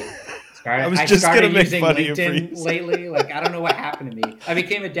actually I started. was I just gonna started make using fun of you for LinkedIn using. lately. Like, I don't know what happened to me. I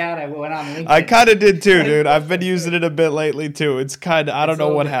became a dad. I went on I LinkedIn. kind of did too, Like, dude. what I've been the using frick? it a bit lately too. It's kind of I It's don't a know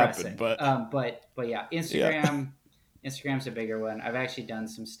little what happened, depressing. but But yeah, yeah. Instagram's a bigger one. I've actually done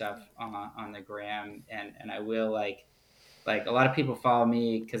some stuff on the gram, and I will like a lot of people follow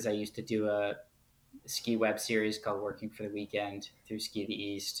me because I used to do a ski web series called Working for the Weekend through Ski the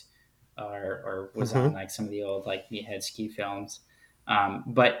East, or was on Hmm. like some of the old like meathead ski films.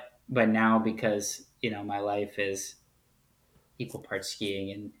 But now, because my life is equal parts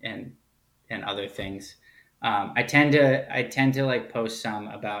skiing and other things, I tend to like post some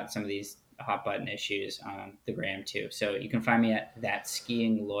about some of these hot button issues on the gram too. So you can find me at that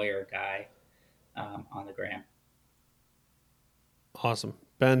skiing lawyer guy on the gram. Awesome,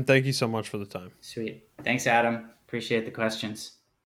 Ben. Thank you so much for the time. Sweet. Thanks, Adam. Appreciate the questions.